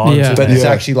good lines. Yeah. in But there. it's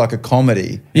actually like a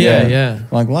comedy. Yeah.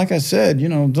 Like I said, duh,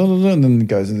 duh, duh, and then it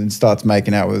goes and then starts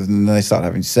making out with, and then they start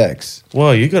having sex.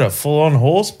 Well, you got a full-on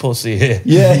horse pussy here.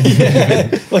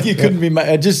 Yeah. Like you couldn't be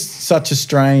just such a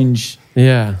strange,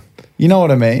 Yeah. you know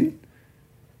what I mean?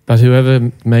 But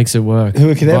whoever makes it work.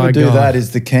 Who could by ever do God. that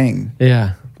is the king.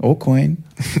 Yeah. or queen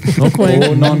Or queen.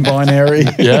 or non-binary.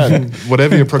 Yeah,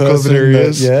 whatever your proclivity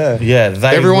is. Yeah. Yeah,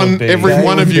 they Every would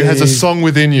one of would you has a be- song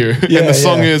within you, Yeah, and the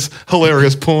song yeah. is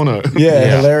hilarious porno.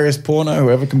 Yeah, hilarious porno.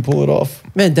 Whoever can pull it off.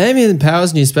 Man, Damien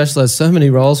Power's new special has so many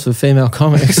roles for female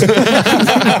comics.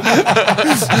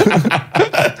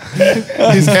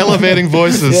 He's elevating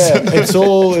voices. Yeah,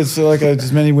 it's like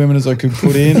as many women as I could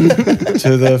put in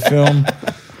to the film.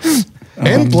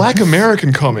 And black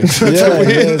American comics. Yeah, That's so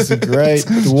weird. it's great.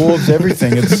 Dwarves,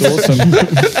 everything. It's awesome.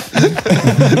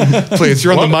 Please,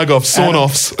 you're on the mug off, sawn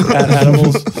offs.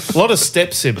 Animals, A lot of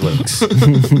step siblings.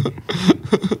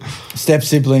 step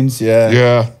siblings. Yeah.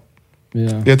 Yeah. Yeah.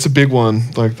 Yeah, it's a big one.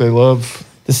 Like they love.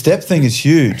 The step thing is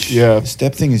huge. Yeah. The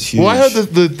step thing is huge. Well, I heard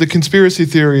the conspiracy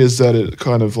theory is that it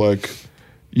kind of like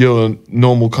your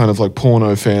normal kind of like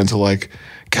porno fans are like,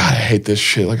 God, I hate this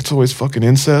shit. Like it's always fucking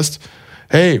incest.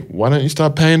 Hey, why don't you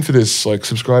start paying for this? Like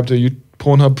subscribe to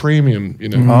Pornhub Premium. You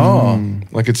know, Oh.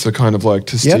 like it's a kind of like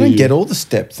to Yeah, I don't steer- get all the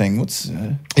step thing. What's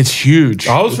It's huge.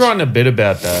 I was writing a bit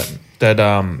about that.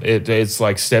 It's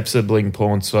like step sibling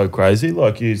porn so crazy.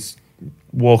 Like you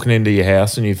walking into your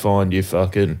house and you find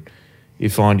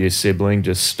your sibling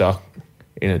just stuck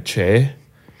in a chair.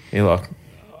 And you're like,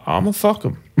 I'm gonna fuck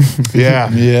him. Yeah.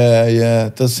 yeah.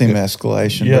 It does seem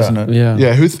escalation, Yeah. doesn't it? Yeah.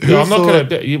 Yeah. Who I'm not thought-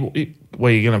 gonna.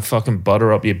 You're gonna fucking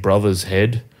butter up your brother's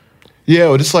head? Yeah,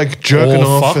 or just like jerking Or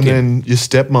off, and fucking. then your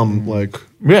stepmom like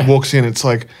Yeah. walks in. It's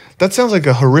like that sounds like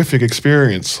a horrific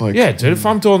experience. Like, Yeah, dude. If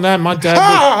I'm doing that, my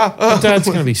dad's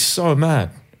gonna be so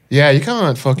mad. yeah, you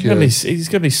can't fuck He's your.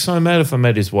 gonna be so mad if I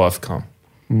met his wife come.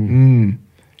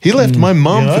 He left my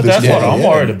mum You know, for this. that's guy. what I'm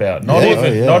worried about. Not Yeah,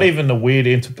 even yeah. not even the weird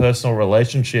interpersonal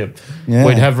relationship Yeah.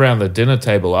 we'd have around the dinner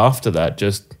table after that.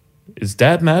 Just is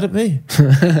Dad mad at me?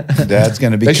 Dad's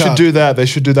going to be They should cut. do that. They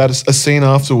should do that. A scene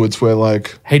afterwards where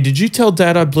like, Hey, did you tell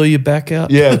Dad I blew your back out?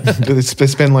 yeah, they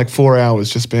spend like 4 hours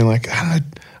just being like, I don't know.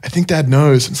 I think Dad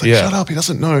knows. And it's like, Yeah. shut up. He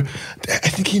doesn't know. I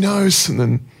think he knows. And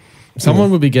then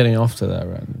Someone would be getting off to that,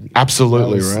 right?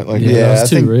 absolutely That was- right. Like, Yeah, Yeah, that's I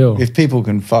too think real. if people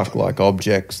can fuck like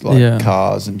objects, like Yeah.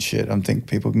 cars and shit, I think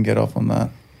people can get off on that.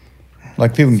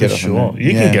 Like people can For get off sure. on it.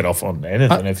 You Yeah. can get off on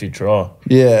anything if you try.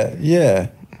 Yeah.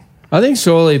 I think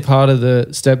surely part of the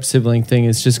step sibling thing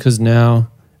is just because now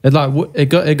it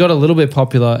got a little bit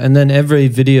popular, and then every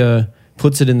video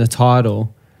puts it in the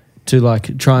title to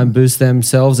like try and boost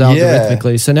themselves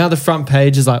algorithmically. So now the front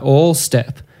page is like all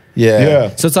step. yeah.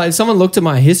 So it's like if someone looked at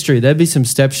my history, there'd be some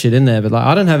step shit in there, but like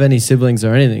I don't have any siblings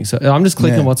or anything, so I'm just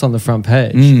clicking Yeah. what's on the front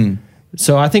page.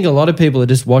 So I think a lot of people are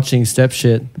just watching step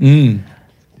shit.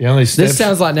 The only step, This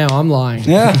sounds like now I'm lying.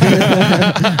 the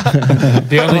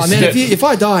only Oh, man, step, if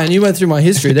I die and you went through my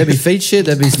history, there'd be feet shit,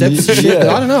 there'd be steps shit.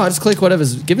 Yeah. I don't know. I just click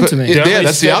whatever's given to me. Yeah, only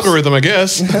that's the steps- algorithm, I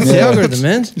guess. That's the algorithm,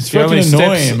 man. It's The only fucking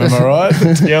annoying steps- him, am I right?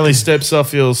 the only steps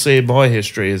off you'll see in my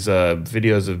history is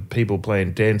videos of people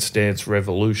playing Dance Dance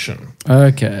Revolution.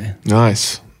 Okay.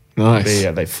 Nice.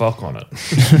 Yeah, they fuck on it.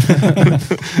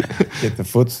 Get the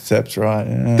footsteps right.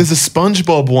 Yeah. There's a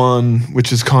SpongeBob one,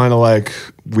 which is kind of like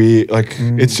weird. Like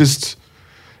it's just,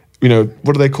 you know,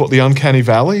 what do they call it? The Uncanny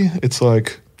Valley. It's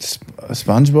like, A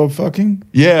SpongeBob fucking?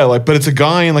 yeah, like, but it's a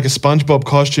guy in like a SpongeBob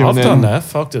costume. I've and done then, that.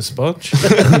 Fucked a sponge.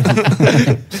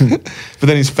 But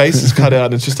then his face is cut out,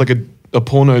 and it's just like a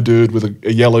porno dude with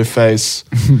a yellow face,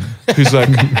 who's like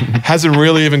hasn't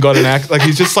really even got an act. Like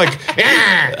he's just like,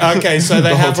 Okay, so they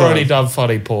The whole have already time. done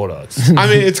funny pornos. I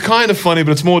mean, it's kind of funny,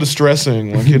 but it's more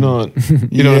distressing. Like you're not,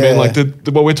 you know what I mean? Yeah. Like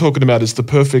what we're talking about is the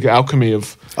perfect alchemy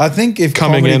of. I think if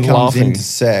Coming comedy in comes laughing. into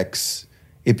sex,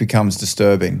 it becomes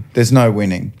disturbing. There's no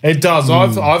winning. It does.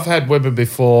 I've had women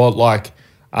before, like,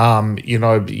 you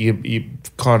know, you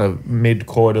kind of mid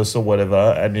coitus or whatever,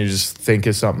 and you just think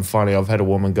of something funny. I've had a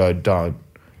woman go, "Don't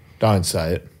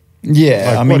say it." Yeah,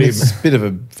 Like, I what mean, do you it's a bit of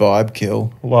a vibe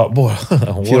kill. Like, boy,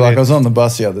 I feel like I was on the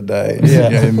bus the other day. Yeah.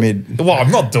 You know, mid. well, I'm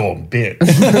not doing bit.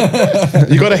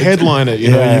 You got to headline it.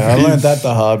 You know, Yeah, I you've- learned that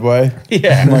the hard way.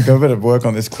 Yeah. I'm like, I better work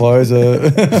on this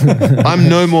closer. I'm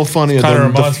no more funnier Kind of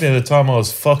than reminds me of the time I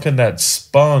was fucking that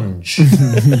sponge.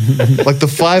 like the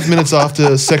 5 minutes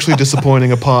after sexually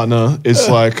disappointing a partner is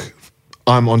like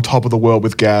I'm on top of the world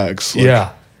with gags. Like,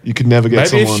 Yeah. you could never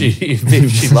get Maybe someone.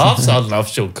 if she laughs hard enough,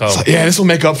 she'll come. Yeah, this will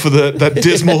make up for that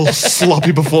dismal,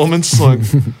 sloppy performance. Like,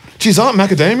 geez, aren't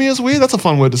macadamias weird? That's a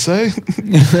fun word to say.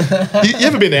 you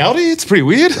ever been Audi? It's pretty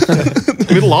weird.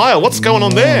 Middle aisle, what's going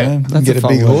on there? You That's get a a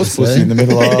fun big word to horse pussy say. in the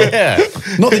middle aisle. Yeah.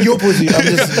 Not that you're pussy. I'm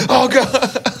just. Oh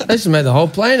god. They just made the whole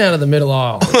plane out of the middle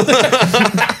aisle.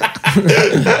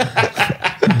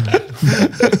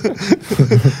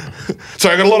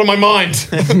 Sorry, I got a lot on my mind.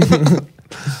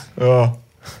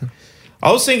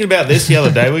 I was thinking about this the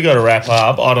other day. We got to wrap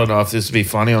up. I don't know if this would be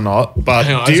funny or not, but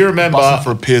Hang on, do I you was remember? busting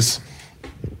for a piss.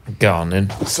 Go on then.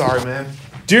 Sorry, man.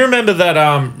 Do you remember that?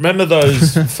 Remember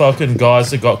those fucking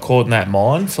guys that got caught in that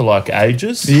mine for like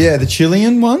ages? Yeah, the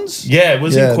Chilean ones. Yeah, it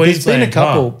was in There's Queensland. been a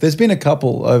couple. huh? There's been a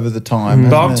couple over the time.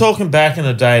 But I'm hasn't there? talking back in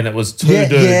the day, and it was two Yeah,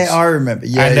 dudes. yeah, I remember.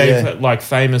 Yeah, and they yeah. like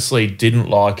famously didn't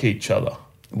like each other.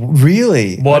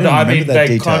 Really? What didn't I remember mean, that they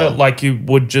detail. kind of like you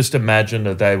would just imagine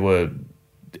that they would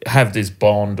have this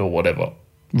bond or whatever.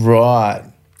 Right.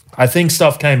 I think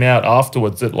stuff came out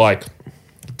afterwards that like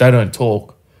they don't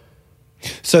talk.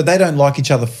 So they don't like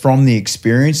each other from the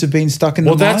experience of being stuck in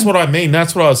the Well, that's mine? what I mean.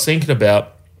 That's what I was thinking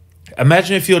about.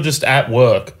 Imagine if you're just at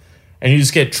work and you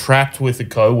just get trapped with a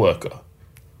coworker,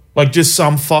 like just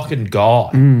some fucking guy,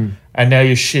 and now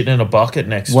you're shitting in a bucket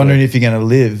next Wondering to him. if you're going to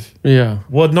live. Yeah.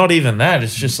 Well, not even that.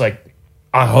 It's just like,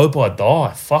 I hope I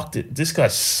die. Fuck it. This guy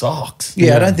sucks.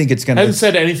 Yeah, I don't think it's going I haven't to.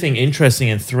 said anything interesting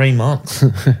in 3 months.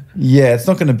 Yeah, it's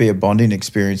not going to be a bonding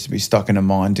experience to be stuck in a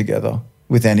mine together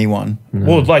with anyone.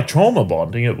 Well, like trauma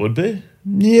bonding, it would be.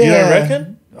 Yeah. You don't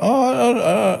reckon?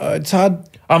 Oh, it's hard.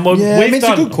 Well, Yeah, I we've mean, it's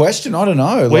done, a good question. I don't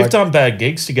know. We've Like, done bad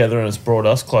gigs together, and it's brought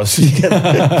us closer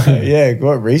together. yeah,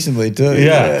 quite recently too.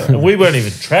 Yeah, and we weren't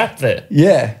even trapped there.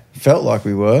 Yeah, felt like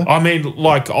we were. I mean,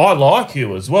 like I like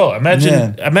you as well.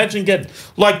 Imagine get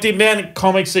like the amount of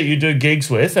comics that you do gigs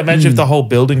with. Imagine if the whole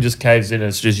building just caves in. And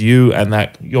it's just you and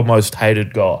that your most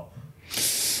hated guy.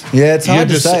 Yeah, it's hard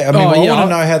to just- say. I mean, Oh, I yeah, want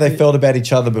to know how they felt about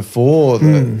each other before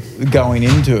going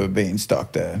into it being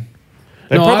stuck there.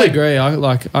 They No, probably I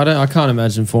agree. I can't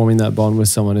imagine forming that bond with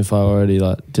someone if I already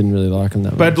didn't really like them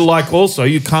that But much. like also,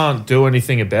 you can't do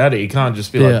anything about it. You can't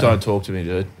just be like, Yeah. "Don't talk to me,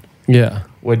 dude." Yeah.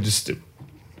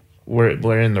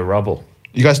 We're in the rubble.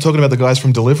 You guys talking about the guys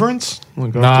from Deliverance?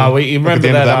 No, you remember at the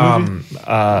end that?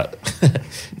 of movie?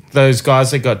 Those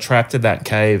guys that got trapped in that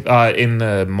cave in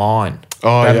the mine.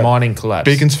 Oh, that yeah. mining collapse.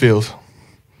 Beaconsfield.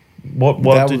 What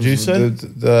That did was you say?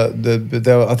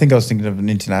 I think I was thinking of an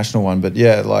international one, but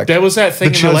yeah, like There was that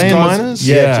thing. The in those Chilean guys- miners?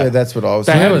 yeah, that's what I was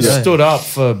They thinking. haven't Yeah. stood up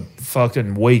for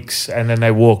fucking weeks, and then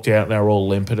they walked out and they were all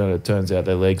limping, and it turns out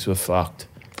their legs were fucked.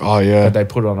 Oh, yeah. But they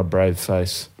put on a brave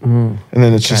face. And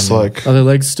then it's just And, like, Are their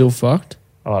legs still fucked?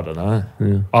 I don't know.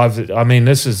 I mean,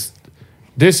 this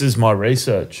is my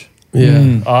research.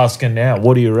 Yeah. Asking now,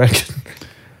 what do you reckon?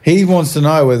 He wants to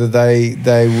know whether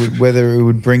whether it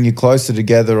would bring you closer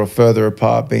together or further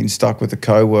apart being stuck with a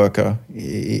coworker.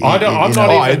 I'm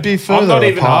not it'd be even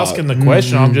apart. asking the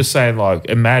question. I'm just saying, like,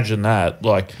 imagine that.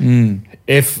 Like,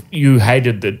 if you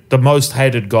hated the most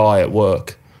hated guy at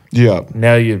work, yeah.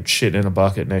 now you're shitting in a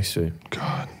bucket next to him.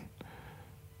 God.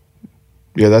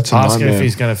 Yeah, that's a Asking nightmare. if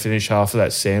he's going to finish half of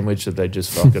that sandwich that they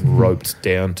just fucking roped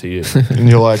down to you. And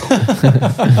you're like,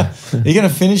 You're going to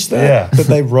finish that? Yeah. That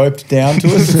they roped down to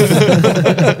us?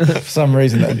 For some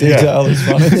reason, that detail is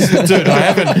funny. Dude, I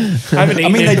haven't eaten I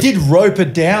mean, it. they did rope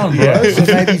it down, bro.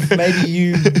 Yeah. So maybe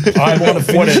you I want to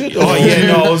finish it? Oh, yeah,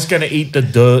 no, I was going to eat the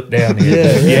dirt down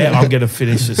here. Yeah. I'm going to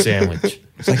finish the sandwich.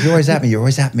 It's like, you're always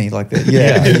at me like that.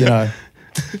 Yeah, you know.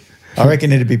 I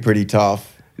reckon it'd be pretty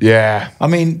tough. yeah. I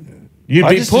mean... You'd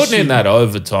I be just putting in assume- that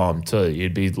overtime too.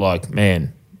 You'd be like,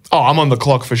 man. Oh, I'm on the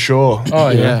clock for sure. Oh,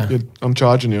 yeah. I'm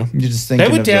charging you. You're just thinking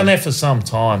They were of down the- there for some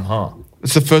time, huh?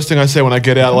 It's the first thing I say when I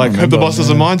get out. Like, hope the remember, bosses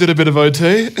of mine did a bit of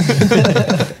OT. Get a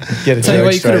Tell you joke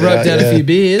what, you could have straight roped out, down yeah. a few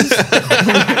beers.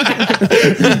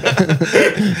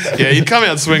 Yeah, you'd come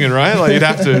out swinging, right? Like, you'd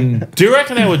have to. Do you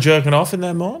reckon they were jerking off in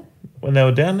that mine when they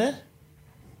were down there?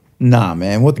 Nah,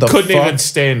 man. What the Couldn't fuck? even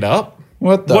stand up.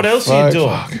 What the What else are you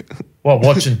fuck? doing? Well,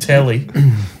 watching telly.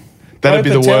 That'd be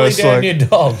the Rope a telly worst. down Like, your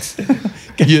dogs.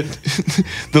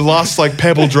 the last like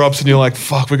pebble drops, and you're like,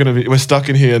 "Fuck, we're stuck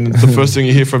in here." And the first thing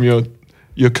you hear from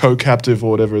your co-captive or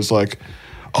whatever is like,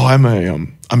 "Oh, I'm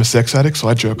a sex addict, so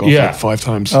I jerk off Yeah. like 5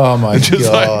 times." Oh my It's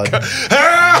just god. like,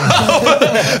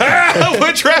 "Help!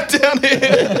 We're trapped down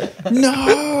here.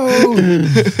 No.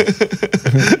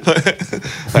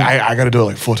 Like, I got to do it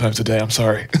like 4 times a day. I'm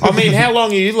sorry. I mean, how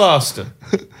long are you lasting?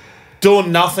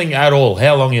 Doing nothing at all.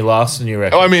 How long are you lasting, you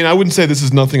reckon? Oh, I mean, I wouldn't say this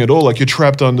is nothing at all. Like, you're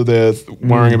trapped under there,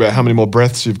 worrying about how many more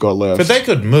breaths you've got left. But they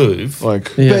could move.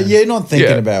 like, Yeah. But you're not thinking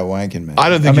Yeah. about wanking, man. I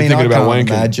don't think you're thinking about I can't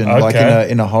wanking. imagine like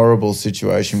Okay. in a horrible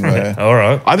situation where All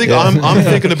right. I think I'm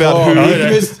thinking about who.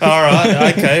 All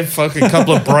right. Okay. Fuck a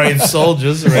couple of brave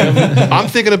soldiers around me. I'm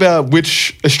thinking about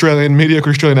which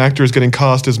mediocre Australian actor is getting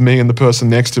cast as me and the person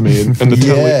next to me, and the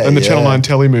Channel Yeah. 9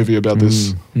 telly movie about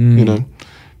this. You know,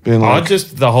 being I like,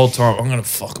 just the whole time I'm gonna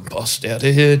fucking bust out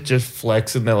of here, just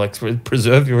flexing. They're like,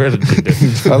 preserve your energy. Dude.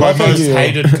 I My love how most you-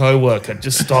 hated coworker,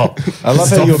 just stop. I love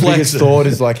Stop how your flexing. biggest thought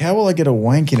is like, how will I get a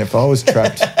wank in if I was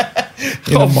trapped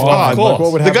in a Of mine. course. Like,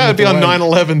 what would The happen guy would be if on I went-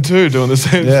 9/11 too, doing the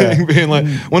same Yeah. thing, being like,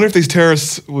 wonder if these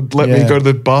terrorists would let me Yeah. go to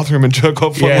the bathroom and jerk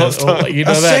off one last time. you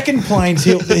know A that. second plane's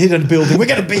hit a building. We're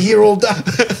going to be here all day.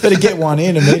 Better get one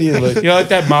in immediately. You know, like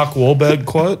that Mark Wahlberg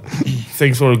quote?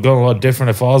 Things would have gone a lot different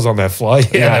if I was on that flight.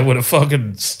 Yeah, I would have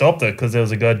fucking stopped it because there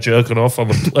was a guy jerking off on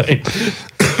the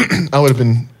plane. I would have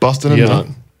been busting a Yeah. nut.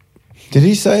 Did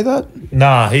he say that?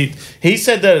 Nah, he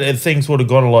said that things would have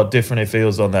gone a lot different if he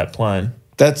was on that plane.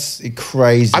 That's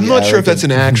crazy. I'm not sure if that's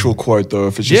an arrogant. actual quote though.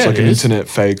 If it's just Yeah, like it an is. internet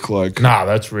fake, like Nah,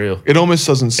 that's real. it almost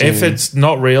doesn't seem. If it's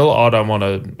not real, I don't want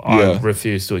to. I Yeah.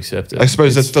 refuse to accept it. I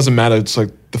suppose that doesn't matter. It's like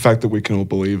the fact that we can all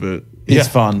believe it. It's Yeah.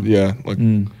 fun. Yeah, like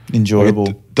Enjoyable.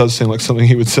 it does seem like something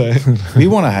he would say. We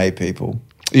want to hate people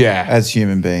Yeah, as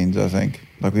human beings, I think.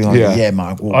 Like, we like, Yeah. yeah,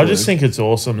 Mark Wahlberg. I just think it's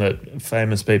awesome that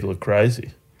famous people are crazy.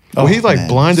 well, he like man,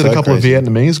 blinded so a couple crazy. of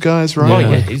Vietnamese guys, right? Oh, yeah,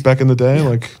 Like, he's- back in the day,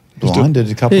 like he was doing- Blinded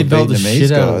a couple He of belled the Vietnamese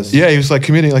shit out of guys. them. Yeah, he was like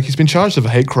committing, like he's been charged of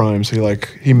hate crimes. He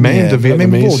maimed a but Vietnamese. I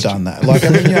mean, we've all done that. Like, I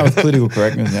mean, you know, with political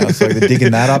correctness now, it's like they're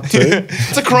digging that up too.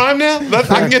 It's a crime now. I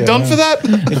can get done for that.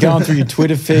 They're going through your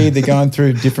Twitter feed. They're going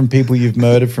through different people you've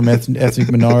murdered from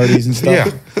ethnic minorities and stuff.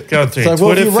 Yeah, going through It's like,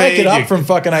 well, if Twitter you rake feed, it up from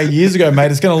fucking 8 years ago,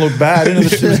 mate, it's going to look bad. And it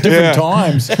was different Yeah.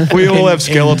 times. We all have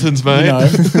skeletons, mate. You know,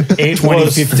 it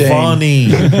was 2015.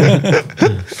 funny.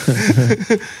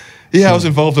 Yeah, I was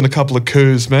involved in a couple of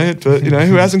coups, mate. But you know,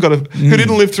 who hasn't got who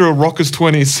didn't live through a rocker's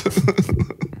 20s?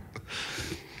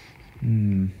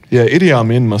 Yeah, Idi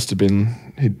Amin must have been.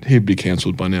 He'd be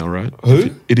cancelled by now, right? Who?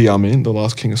 Idi Amin, the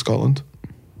last king of Scotland.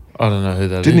 I don't know who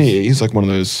that is. Didn't he? He's like one of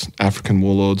those African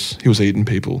warlords. He was eating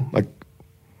people. Like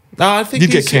No, I think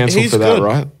you'd get cancelled he's for that, good.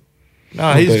 right?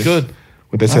 No, he's they- good.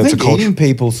 Would they I say it's a think culture? eating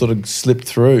people sort of slipped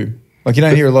through. Like, you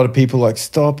don't hear a lot of people like,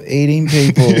 stop eating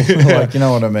people. Like, you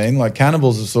know what I mean? Like,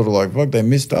 cannibals are sort of like, fuck, they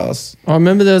missed us. I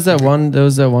remember there was that one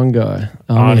guy,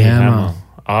 Army Hammer.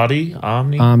 Artie?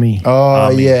 Army? Army. Oh,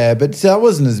 yeah. But that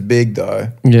wasn't as big,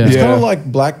 though. Yeah. It's Yeah. kind of like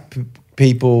black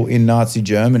people in Nazi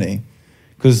Germany.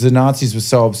 Because the Nazis were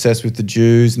so obsessed with the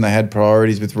Jews and they had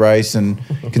priorities with race and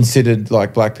considered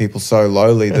like black people so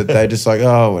lowly that they just like,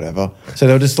 oh, whatever. So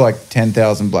they were just like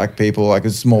 10,000 black people, like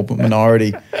a small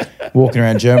minority walking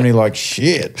around Germany like,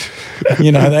 shit,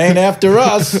 you know, they ain't after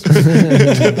us.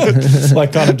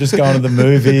 Like kind of just going to the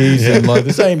movies and like,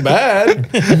 this ain't bad.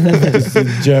 Because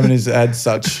Germany's had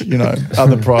such, you know,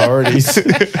 other priorities. Sort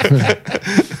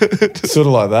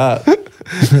of like that.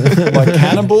 Like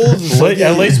cannibals. It's like,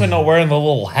 At least we're not wearing the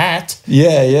little hat.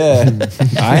 yeah, yeah.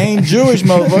 I ain't Jewish,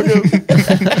 motherfucker.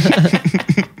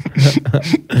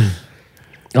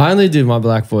 I only do my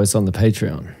black voice on the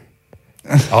Patreon.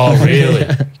 Oh, really?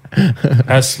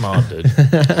 That's smart, dude.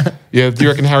 Yeah, do you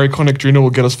reckon Harry Connick Jr. will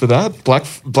get us for that? Black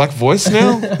voice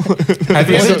now? Have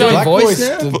you ever done Black voice voice.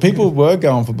 now? The people were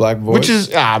going for black voice. Which is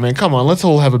man, come on, let's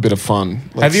all have a bit of fun.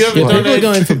 Have you ever Yeah, done people are it?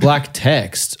 going for black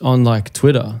text on like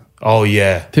Twitter. Oh,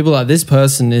 yeah. People like this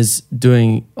person is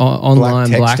doing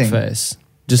online Black texting. blackface.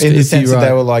 Just in the if sense you that they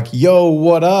write- were like, "Yo,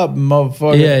 what up,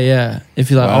 motherfucker?" yeah, yeah. If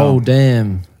you're like, Wow. oh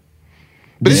damn,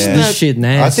 But isn't this that shit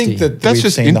nasty. I think that That's we've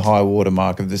just seen the high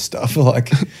watermark of this stuff. Like,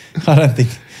 I don't think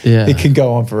Yeah. it can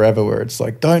go on forever. Where it's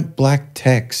like, don't black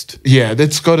text. Yeah,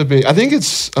 that's got to be. I think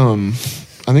it's kind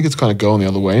of going the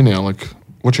other way now. Like,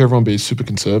 watch everyone be super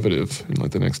conservative in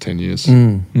like the next 10 years.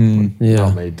 yeah.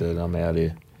 Not me, dude. I'm out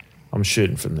here. I'm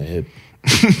shooting from the hip.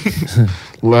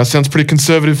 Well, that sounds pretty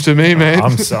conservative to me, man.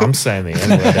 I'm saying the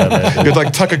N-word out there, dude. You're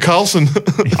like Tucker Carlson.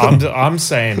 I'm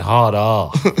saying hard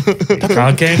R. You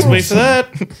can't cancel me for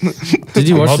that. Did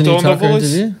you I'm watch not the new doing the Tucker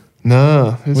voice. interview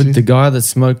Nah. with the guy that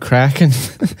smoked crack and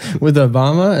with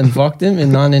Obama and fucked him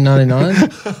in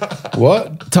 1999?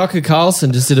 What? Tucker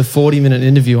Carlson just did a 40-minute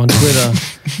interview on Twitter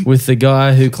with the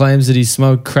guy who claims that he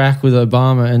smoked crack with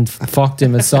Obama and fucked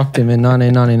him and sucked him in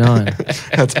 1999.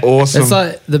 That's awesome. It's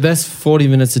like the best 40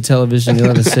 minutes of television you'll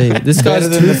ever see. This guy's Better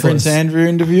than the toothless. Prince Andrew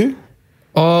interview.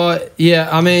 Oh, yeah.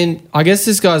 I mean, I guess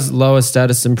this guy's lower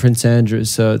status than Prince Andrew,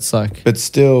 so it's like, But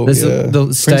still, There's yeah.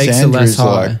 the stakes are less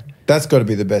high. That's got to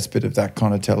be the best bit of that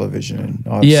kind of television.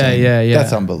 I've Yeah, seen. yeah, yeah.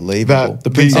 That's unbelievable. That- the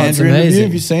Prince the- Oh, it's Andrew interview. amazing.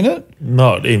 Have you seen it?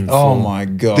 Not in Oh full. my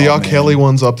god. the R. man. Kelly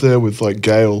one's up there with like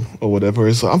Gail or whatever.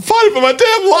 He's like, I'm fighting for my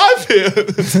damn life here.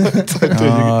 It's like, dude,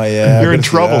 Oh yeah, you're I in gotta see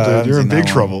trouble, that. I dude. haven't You're in seen big that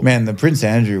one. trouble. Man, the Prince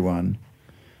Andrew one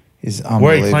is unbelievable.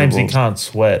 Where he claims he can't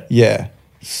sweat. Yeah.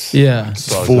 yeah.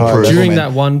 So Foolproof. During man.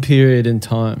 that one period in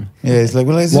time. Yeah, he's like,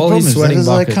 well, there's While the he's problem is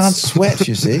that sweating I can't buckets. sweat,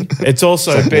 you see. It's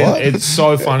also It's like, been, what? it's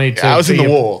so funny to I was in be the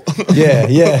a- war. Yeah,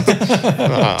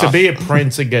 yeah. to be a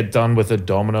prince and get done with a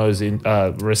Domino's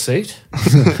receipt.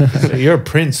 You're a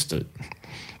prince, dude.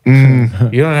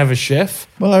 You don't have a chef?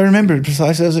 Well, I remember it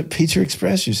precisely. I was at Pizza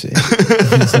Express, you see.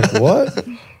 It's like, what?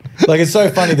 Like, it's so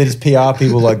funny that his PR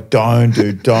people are like,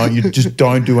 you just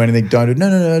don't do anything,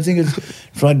 No, I think it's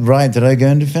right that I go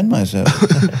and defend myself.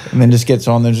 And then just gets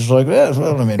on there just like,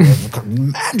 well, I mean,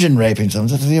 imagine raping someone.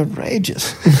 That's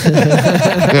outrageous.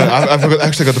 I've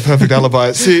actually got the perfect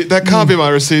alibi. See, that can't be my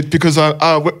receipt because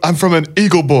I'm from an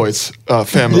Eagle Boys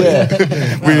family. Yeah.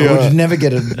 We would never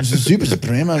get a Super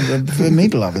Supreme. I prefer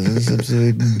meat lovers. It's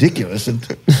absolutely ridiculous. And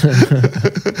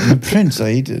I'm a prince.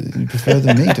 I prefer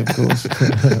the meat, of course.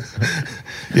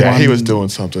 Yeah, he was doing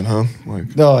something, huh? Like,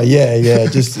 oh, yeah.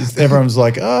 Just everyone's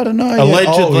like, I don't know.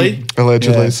 Allegedly.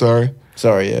 Allegedly, Yeah. sorry.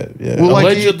 Sorry, yeah. Well, like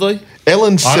Allegedly.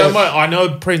 Ellen said, I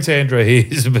know Prince Andrew.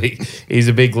 He's a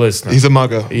big listener. he's a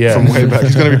mugger Yeah. from way back.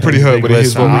 He's going to be pretty hurt Big when he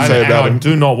hears listener. what we say about I him.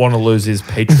 do not want to lose his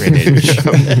patronage.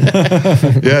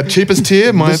 Yeah, cheapest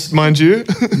tier, mind you.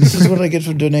 This is what I get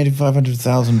for donating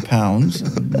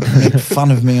 £500,000. Make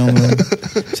fun of me on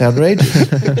the... It's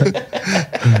outrageous.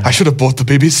 I should have bought the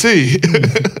BBC.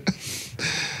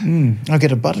 I'll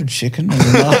get a buttered chicken.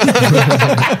 And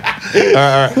All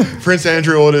right. Prince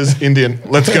Andrew orders Indian.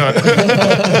 Let's go.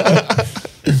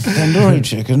 tandoori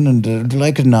chicken and I'd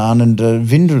like a naan and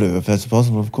vindaloo, if that's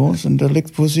possible, of course, and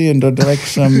licked pussy and I'd like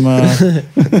some Lick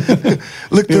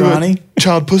biryani. the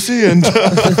child pussy and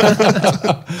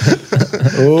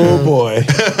Oh boy, you're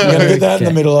gonna get that in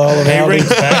the middle aisle of He Aldi. rings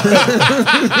back.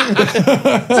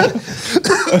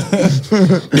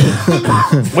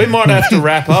 We might have to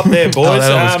wrap up there, boys. Oh,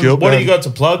 that was good, What do man. you got to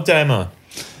plug, Damo?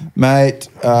 Mate,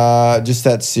 just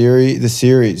that the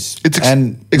series. it's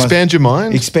and expand your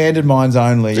mind. Expanded Minds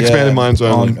Only. Expanded Minds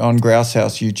Only. On Grouse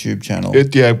House YouTube channel.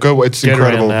 Go. It's Get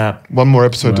around incredible. that. One more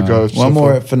episode to go. One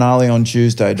more finale on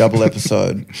Tuesday, double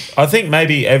episode. I think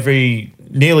maybe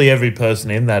nearly every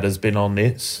person in that has been on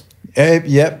this.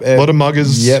 Yep. A lot of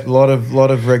muggers. Yep, lot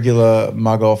of regular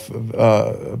mug off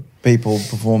people,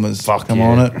 performers Fuck come yeah.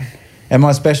 on it. And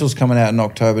my special's coming out in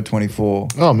October 24.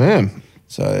 Oh man.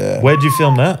 So yeah. Where'd you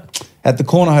film that? At the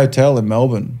Corner Hotel in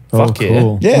Melbourne. Fuck yeah.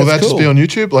 cool. Yeah, Will that it's just cool. be on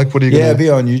YouTube? Like, what are you Yeah, gonna? be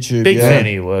on YouTube. Big yeah. fan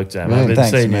of your work, Damo. I've been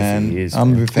Thanks, seeing man. you for years. I'm a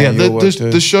man. big fan Yeah, of your work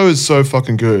too. the show is so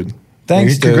fucking good.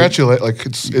 Thanks, dude. Congratulate! Like,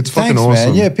 it's fucking Thanks,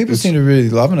 awesome. man. Yeah, people It's- seem to really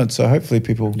loving it. So hopefully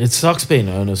people. It sucks being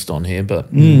earnest on here, but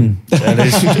that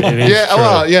is, it is Yeah, true.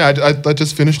 well, yeah. I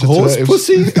just finished it Horse today. It was-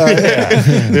 pussy?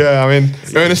 Yeah, I mean,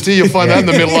 Ernesty, you'll find that in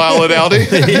the middle aisle at Aldi.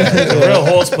 The real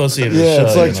horse pussy of the Yeah, show.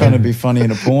 it's like you know. trying to be funny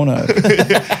in a porno.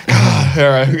 All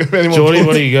right, any more Jordy,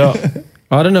 what do you got?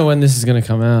 I don't know when this is going to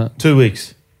come out. 2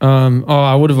 weeks.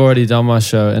 I would have already done my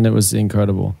show and it was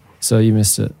incredible. So you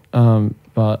missed it.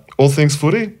 But All things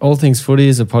footy. All Things Footy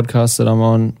is a podcast that I'm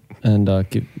on, and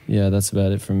that's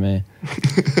about it from me.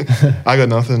 I got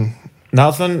nothing.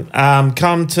 Nothing.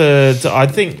 Come to I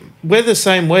think we're the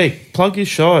same week. Plug your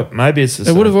show. Maybe it's the It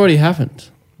same. would have already happened.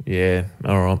 Yeah.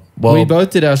 All right. Well, We both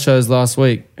did our shows last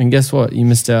week, and guess what? You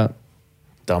missed out.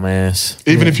 dumbass.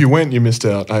 Even if you went, you missed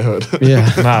out. I heard.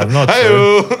 Yeah. No, not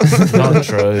true. Hey-o. Not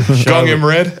true. Gong Show- him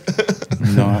red.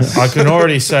 Nice. I can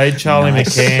already say Charlie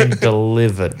McCann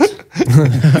delivered.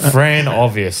 Fran,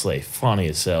 obviously, funny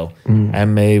as hell.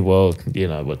 And me, well, you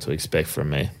know what to expect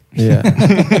from me. Yeah.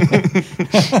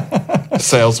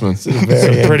 Salesman. Some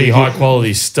pretty high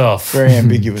quality stuff. Very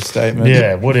ambiguous statement.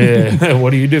 Yeah, what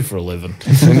do you do for a living?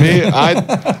 And me,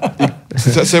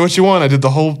 say what you want. I did the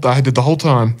whole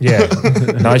time. Yeah,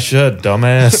 nice shirt,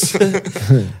 dumbass.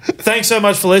 Thanks so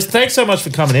much for listening. Thanks so much for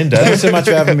coming in, Dave. Thanks so much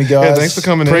for having me, guys. Yeah, thanks for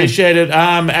coming in. Appreciate it.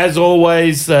 As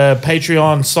always,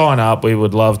 Patreon, sign up. We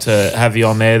would love to have you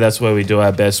on there. That's where we do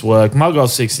our best work.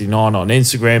 Mugoff69 on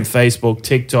Instagram, Facebook,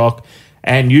 TikTok,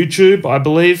 and YouTube, I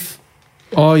believe.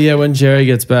 Oh, yeah, when Jerry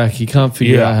gets back, he can't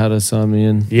figure Yeah. out how to sign me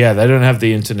in. Yeah, they don't have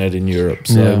the internet in Europe,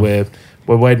 so Yeah.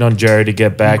 we're waiting on Jerry to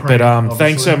get back. Ukraine, But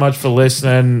thanks so much for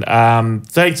listening.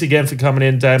 Thanks again for coming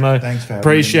in, Damo. Thanks for having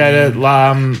Appreciate me.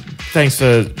 it. Thanks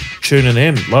for tuning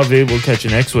in. Love you. We'll catch you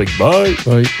next week. Bye.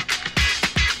 Bye.